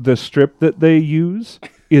 The strip that they use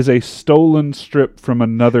is a stolen strip from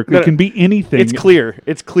another. It can be anything. It's clear.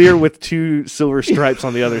 It's clear with 2 silver stripes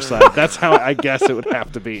on the other side. That's how I guess it would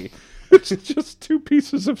have to be. It's just 2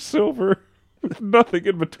 pieces of silver with nothing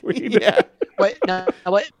in between. Yeah.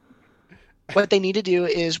 What they need to do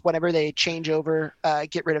is whenever they change over,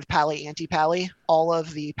 get rid of Pally, Anti-Pally, all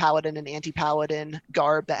of the Paladin and Anti-Paladin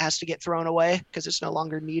garb that has to get thrown away because it's no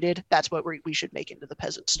longer needed. That's what we should make into the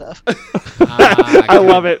peasant stuff. I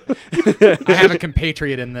love it. I have a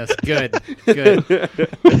compatriot in this. Good.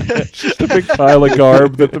 Just a big pile of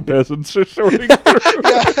garb that the peasants are sorting through.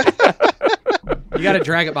 You got to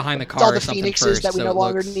drag it behind the car. It's all or the something phoenixes first, that we no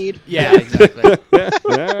longer need. Yeah, exactly.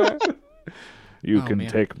 You can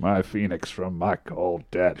take my phoenix from my cold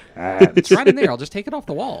dead hands. It's right in there. I'll just take it off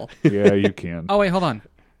the wall. Yeah, you can. Oh, wait, hold on.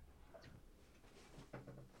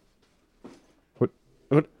 What?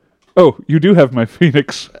 Oh, you do have my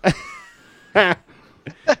phoenix.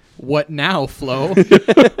 What now, Flo?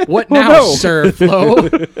 What now, Sir Flo?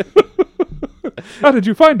 How did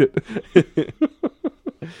you find it?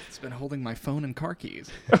 It's been holding my phone and car keys.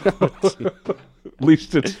 At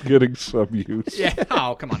least it's getting some use. Yeah.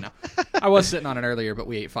 Oh, come on now. I was sitting on it earlier, but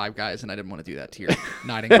we ate Five Guys, and I didn't want to do that to your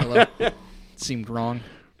nodding pillow. It seemed wrong.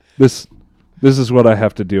 This is what I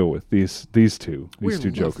have to deal with. These two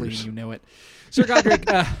jokers. You know it, Sir Godric.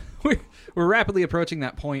 We're rapidly approaching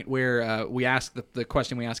that point where we ask the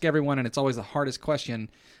question we ask everyone, and it's always the hardest question.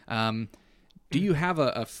 Do you have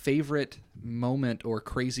a favorite moment or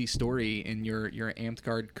crazy story in your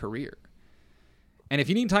Amtgard career? And if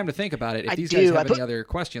you need time to think about it, if these guys have any other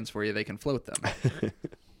questions for you, they can float them.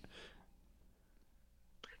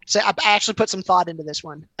 So I actually put some thought into this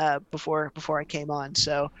one before I came on.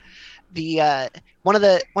 So the one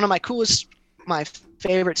of my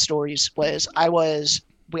favorite stories was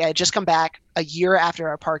we had just come back a year after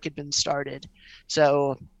our park had been started.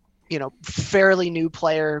 So, fairly new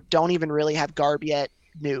player, don't even really have garb yet,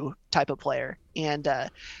 new type of player. And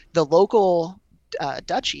the local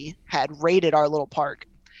duchy had raided our little park.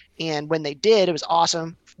 And when they did, it was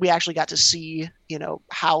awesome. We actually got to see,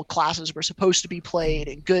 how classes were supposed to be played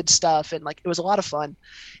and good stuff. And it was a lot of fun.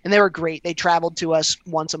 And they were great. They traveled to us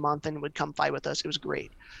once a month and would come fight with us. It was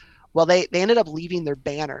great. Well, they ended up leaving their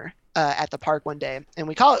banner at the park one day, and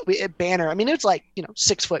we call it a banner. I mean, it's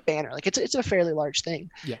 6-foot banner. It's a fairly large thing.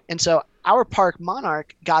 Yeah. And so our park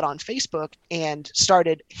monarch got on Facebook and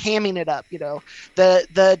started hamming it up.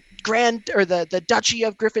 The Grand or the Duchy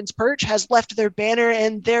of Griffin's Perch has left their banner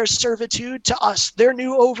and their servitude to us, their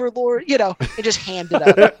new overlord. It just hammed it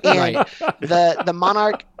up. And right.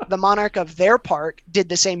 the monarch of their park did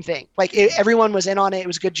the same thing. Everyone was in on it. It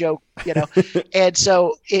was a good joke, And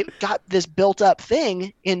so it got this built up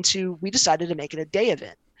thing into. We decided to make it a day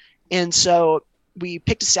event. And so we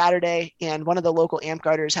picked a Saturday, and one of the local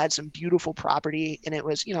Amtgarders had some beautiful property, and it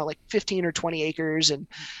was 15 or 20 acres. And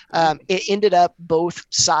it ended up both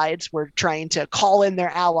sides were trying to call in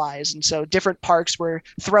their allies, and so different parks were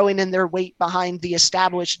throwing in their weight behind the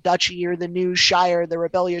established duchy or the new shire, the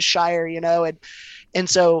rebellious shire, and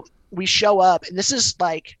so we show up, and this is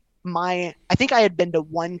I think I had been to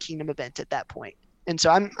one Kingdom event at that point, and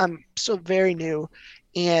so I'm still very new.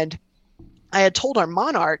 And I had told our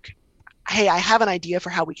monarch, hey, I have an idea for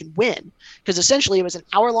how we can win. Because essentially it was an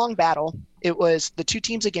hour-long battle. It was the two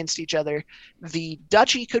teams against each other. The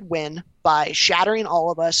duchy could win by shattering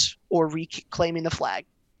all of us or reclaiming the flag.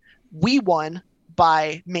 We won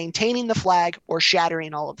by maintaining the flag or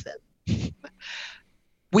shattering all of them.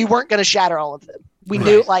 We weren't going to shatter all of them. We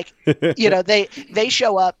knew, they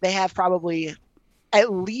show up. They have probably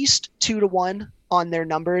at least 2-1 on their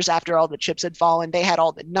numbers after all the chips had fallen. They had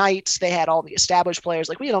all the knights, they had all the established players.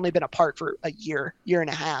 We had only been apart for a year and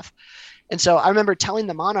a half. And so I remember telling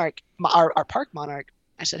the monarch, our park monarch,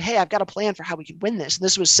 I said, hey, I've got a plan for how we can win this. And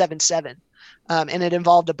this was 7-7. And it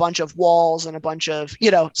involved a bunch of walls and a bunch of,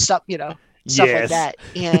 stuff, stuff like that.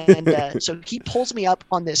 And so he pulls me up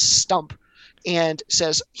on this stump and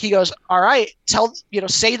he goes, all right,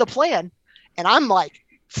 say the plan. And I'm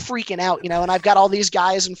freaking out, and I've got all these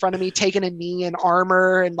guys in front of me taking a knee in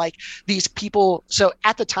armor and like these people. So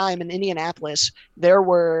at the time in Indianapolis, there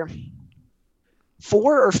were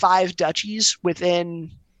 4 or 5 duchies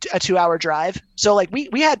within a 2-hour drive. So like we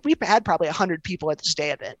had probably 100 people at this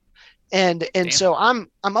day event. And so I'm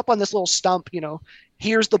up on this little stump,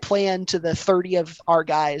 here's the plan to the 30 of our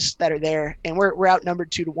guys that are there, and we're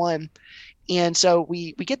outnumbered 2-1. And so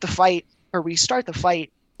we get the fight, or we start the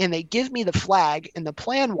fight, and they give me the flag, and the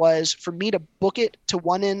plan was for me to book it to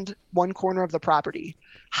one corner of the property,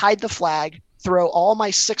 hide the flag, throw all my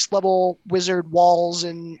 6th level wizard walls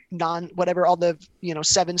and all the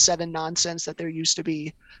 7/7 nonsense that there used to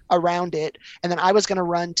be around it, and then I was going to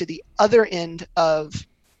run to the other end of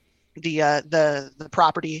the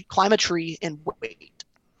property, climb a tree, and wait.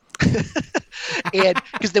 And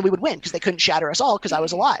because then we would win, because they couldn't shatter us all because I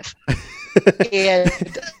was alive. And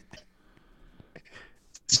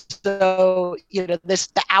so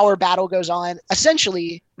the hour battle goes on.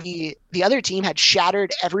 Essentially, the other team had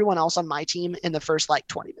shattered everyone else on my team in the first like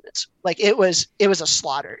 20 minutes. Like it was a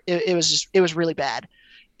slaughter. It was really bad.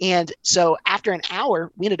 And so after an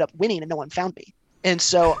hour, we ended up winning, and no one found me. And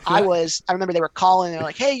so I remember they were calling. They're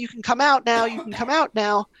like, "Hey, you can come out now. You can come out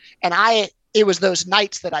now." And it was those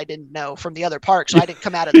nights that I didn't know from the other park, so I didn't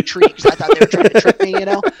come out of the tree because I thought they were trying to trick me,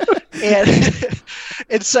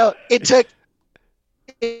 And so it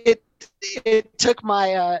took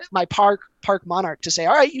my park monarch to say,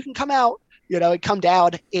 "All right, you can come out," and come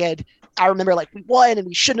down. And I remember like we won and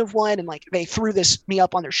we shouldn't have won, and like they threw me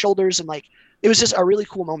up on their shoulders, and like it was just a really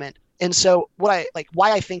cool moment. And so why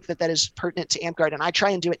I think that is pertinent to Amtgard, and I try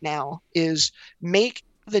and do it now, is make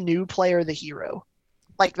the new player the hero.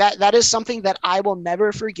 Like that is something that I will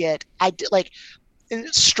never forget. I did like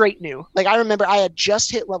straight new. Like I remember I had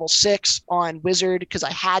just hit level 6 on Wizard because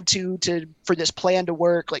I had to for this plan to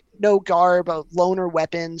work, like no garb, loner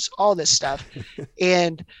weapons, all this stuff.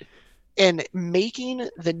 and making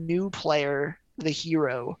the new player the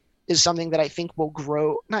hero is something that I think will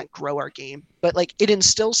not grow our game, but like it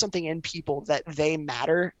instills something in people that they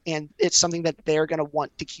matter, and it's something that they're going to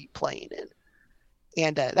want to keep playing in.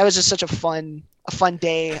 And that was just such a fun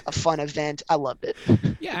day, a fun event. I loved it.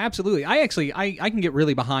 Yeah, absolutely. I can get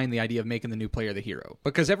really behind the idea of making the new player the hero,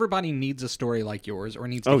 because everybody needs a story like yours, or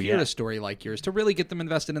needs to hear a story like yours to really get them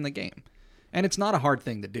invested in the game. And it's not a hard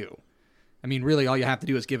thing to do. I mean, really, all you have to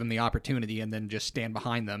do is give them the opportunity and then just stand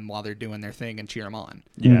behind them while they're doing their thing and cheer them on.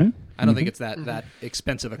 Yeah. I don't think it's that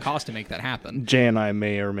expensive a cost to make that happen. Jay and I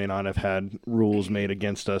may or may not have had rules made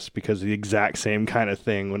against us because of the exact same kind of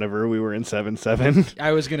thing whenever we were in 7/7.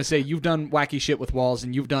 I was going to say, you've done wacky shit with walls,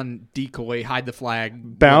 and you've done decoy, hide the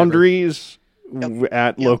flag. Boundaries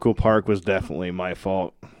at local park was definitely my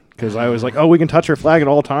fault. Because I was like, we can touch our flag at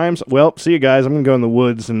all times. Well, see you guys. I'm going to go in the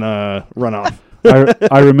woods and run off.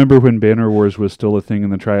 I remember when Banner Wars was still a thing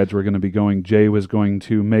and the Triads were going to be going, Jay was going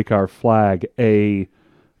to make our flag it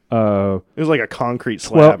was like a concrete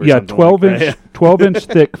slab 12 inch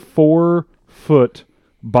thick 4 foot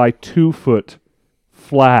by 2 foot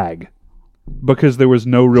flag, because there was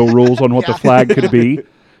no real rules on what the flag could be.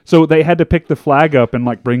 So they had to pick the flag up and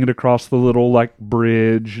like bring it across the little like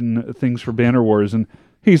bridge and things for Banner Wars. And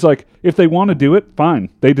he's like, if they want to do it, fine.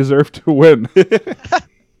 They deserve to win.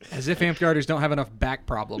 As if Amtgarders don't have enough back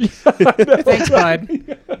problems. Thanks, bud.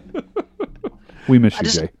 We miss you,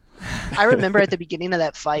 Jay. I remember at the beginning of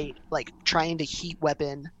that fight, like trying to heat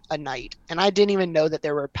weapon a knight, and I didn't even know that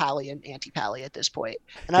there were pally and anti-pally at this point.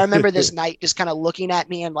 And I remember this knight just kind of looking at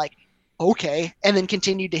me and like, okay, and then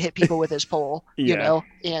continued to hit people with his pole,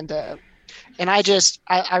 and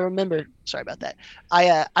I remember. Sorry about that.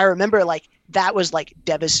 I remember like that was like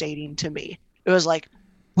devastating to me. It was like,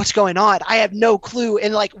 what's going on? I have no clue.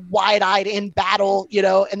 And like wide-eyed in battle,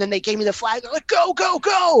 and then they gave me the flag. They're like, go, go,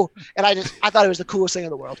 go. And I thought it was the coolest thing in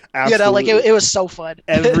the world. Absolutely. Like it was so fun.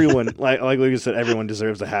 Everyone, like Lucas said, everyone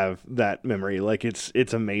deserves to have that memory. Like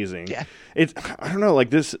it's amazing. Yeah. I don't know, like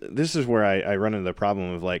this is where I run into the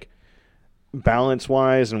problem of like, balance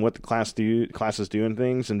wise and what the classes do and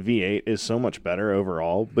things, and V8 is so much better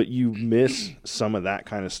overall, but you miss some of that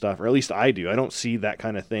kind of stuff, or at least I do. I don't see that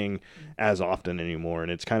kind of thing as often anymore,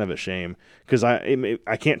 and it's kind of a shame because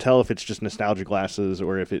I can't tell if it's just nostalgia glasses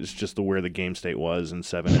or if it's just where the game state was in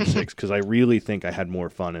 7 and 6, because I really think I had more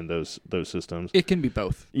fun in those systems. It can be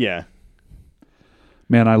both. Yeah.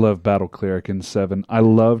 Man, I love Battle Cleric in 7. I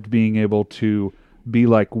loved being able to be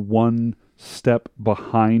like one step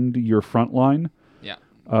behind your front line,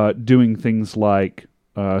 doing things like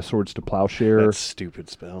Swords to Plowshare. That stupid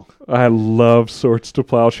spell. I love Swords to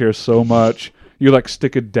Plowshare so much. You like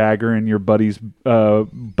stick a dagger in your buddy's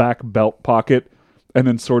back belt pocket, And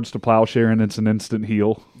then Swords to Plowshare, and it's an instant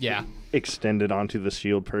heal. Yeah. Extended onto the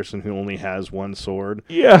shield person who only has one sword.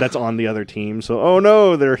 Yeah. That's on the other team. So, oh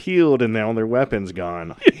no, they're healed and now their weapon's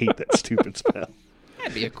gone. I hate that stupid spell.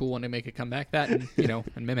 That'd be a cool one to make a comeback. That and,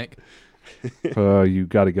 and Mimic. You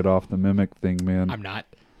got to get off the Mimic thing, man. I'm not,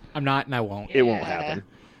 and I won't. It won't happen.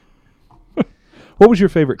 What was your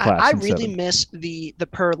favorite class? I really miss the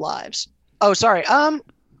per lives. Oh, sorry.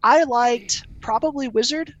 I liked probably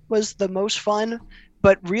Wizard was the most fun,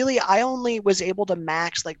 but really I only was able to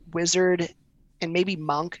max like Wizard and maybe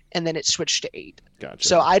Monk, and then it switched to 8. Gotcha.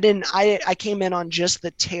 So I came in on just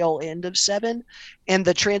the tail end of 7, and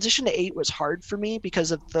the transition to 8 was hard for me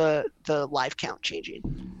because of the life count changing.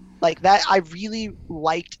 Like that, I really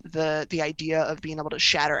liked the idea of being able to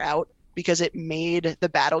shatter out, because it made the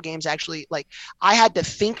battle games actually, like, I had to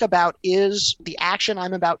think about, is the action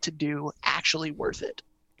I'm about to do actually worth it?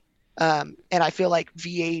 And I feel like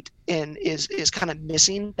V8 is kind of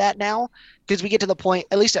missing that now, because we get to the point,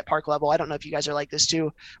 at least at park level, I don't know if you guys are like this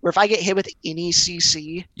too, where if I get hit with any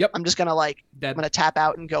CC, I'm just gonna I'm gonna tap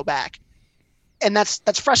out and go back, and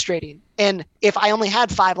that's frustrating. And if I only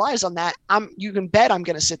had 5 lives on that, you can bet I'm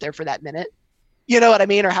gonna sit there for that minute. You know what I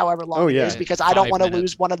mean? Or however long it is, because I don't want to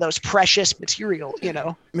lose one of those precious material,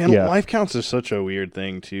 Man, life counts is such a weird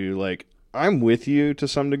thing too. Like, I'm with you to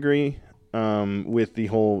some degree with the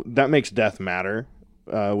whole, that makes death matter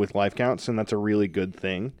with life counts, and that's a really good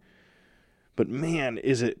thing. But man,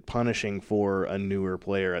 is it punishing for a newer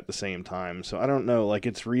player at the same time. So I don't know, like,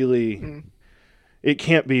 it's really... It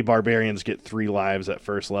can't be barbarians get 3 lives at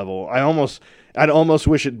first level. I'd almost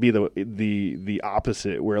wish it'd be the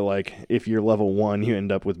opposite, where like if you're level 1, you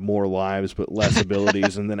end up with more lives but less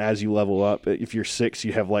abilities, and then as you level up, if you're 6,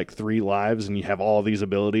 you have like 3 lives and you have all these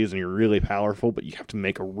abilities and you're really powerful, but you have to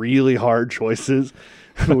make really hard choices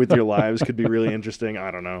with your lives. Could be really interesting.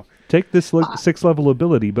 I don't know. Take this 6 level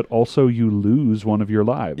ability, but also you lose one of your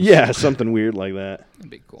lives. Yeah, something weird like that.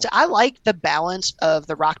 That'd be cool. So I like the balance of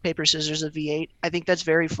the rock, paper, scissors of V8. I think that's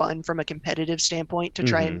very fun from a competitive standpoint to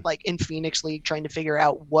try and, like, in Phoenix League, trying to figure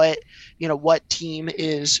out what team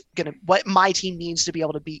is what my team needs to be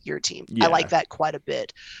able to beat your team. Yeah. I like that quite a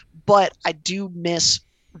bit, but I do miss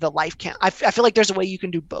the life count. I feel like there's a way you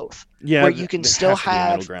can do both. Yeah, where you can still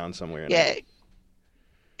have middle ground somewhere. Yeah.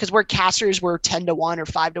 Because where casters were 10-1 or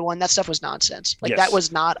 5-1, that stuff was nonsense. Like, that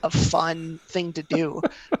was not a fun thing to do.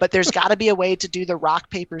 But there's got to be a way to do the rock,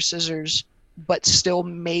 paper, scissors, but still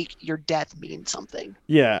make your death mean something.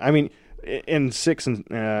 Yeah, I mean, in 6 and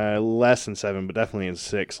less than 7, but definitely in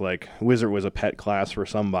 6, like, Wizard was a pet class for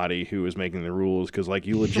somebody who was making the rules, because like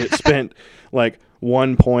you legit spent like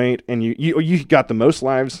 1 point, and you got the most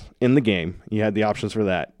lives in the game. You had the options for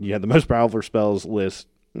that. You had the most powerful spells list.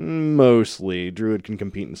 Mostly Druid can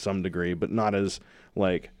compete in some degree, but not as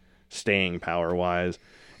like staying power wise.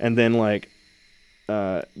 And then like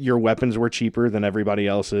your weapons were cheaper than everybody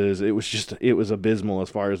else's. It was abysmal as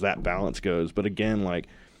far as that balance goes. But again, like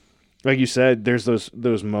you said, there's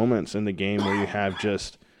those moments in the game where you have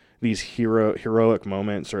just these heroic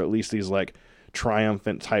moments, or at least these like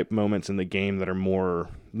triumphant type moments in the game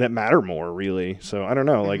that matter more, really. So I don't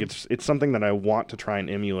know, like it's something that I want to try and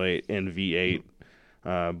emulate in V8.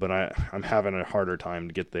 But I'm having a harder time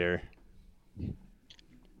to get there.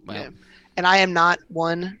 Yeah. And I am not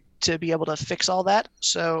one to be able to fix all that.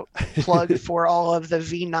 So plug for all of the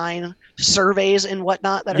V9 surveys and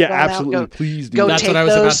whatnot that are going absolutely. out. Please do. Go That's take what I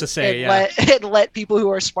was those about to say. and let people who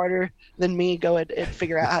are smarter than me go and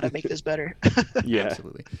figure out how to make this better. Yeah,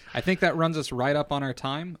 absolutely. I think that runs us right up on our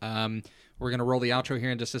time. We're going to roll the outro here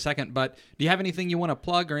in just a second. But do you have anything you want to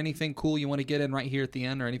plug, or anything cool you want to get in right here at the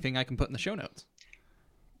end, or anything I can put in the show notes?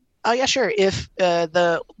 Oh yeah, sure. If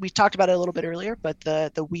we talked about it a little bit earlier, but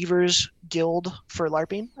the Weavers Guild for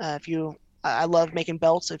LARPing. I love making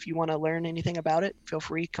belts. If you want to learn anything about it, feel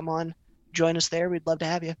free. Come on, join us there. We'd love to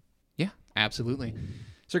have you. Yeah, absolutely.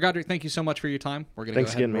 Sir Godric, thank you so much for your time. We're going to go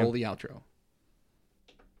ahead and roll the outro.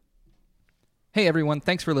 Hey everyone,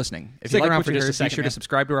 thanks for listening. If you like what you heard, be sure to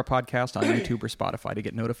subscribe to our podcast on YouTube or Spotify to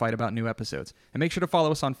get notified about new episodes. And make sure to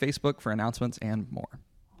follow us on Facebook for announcements and more.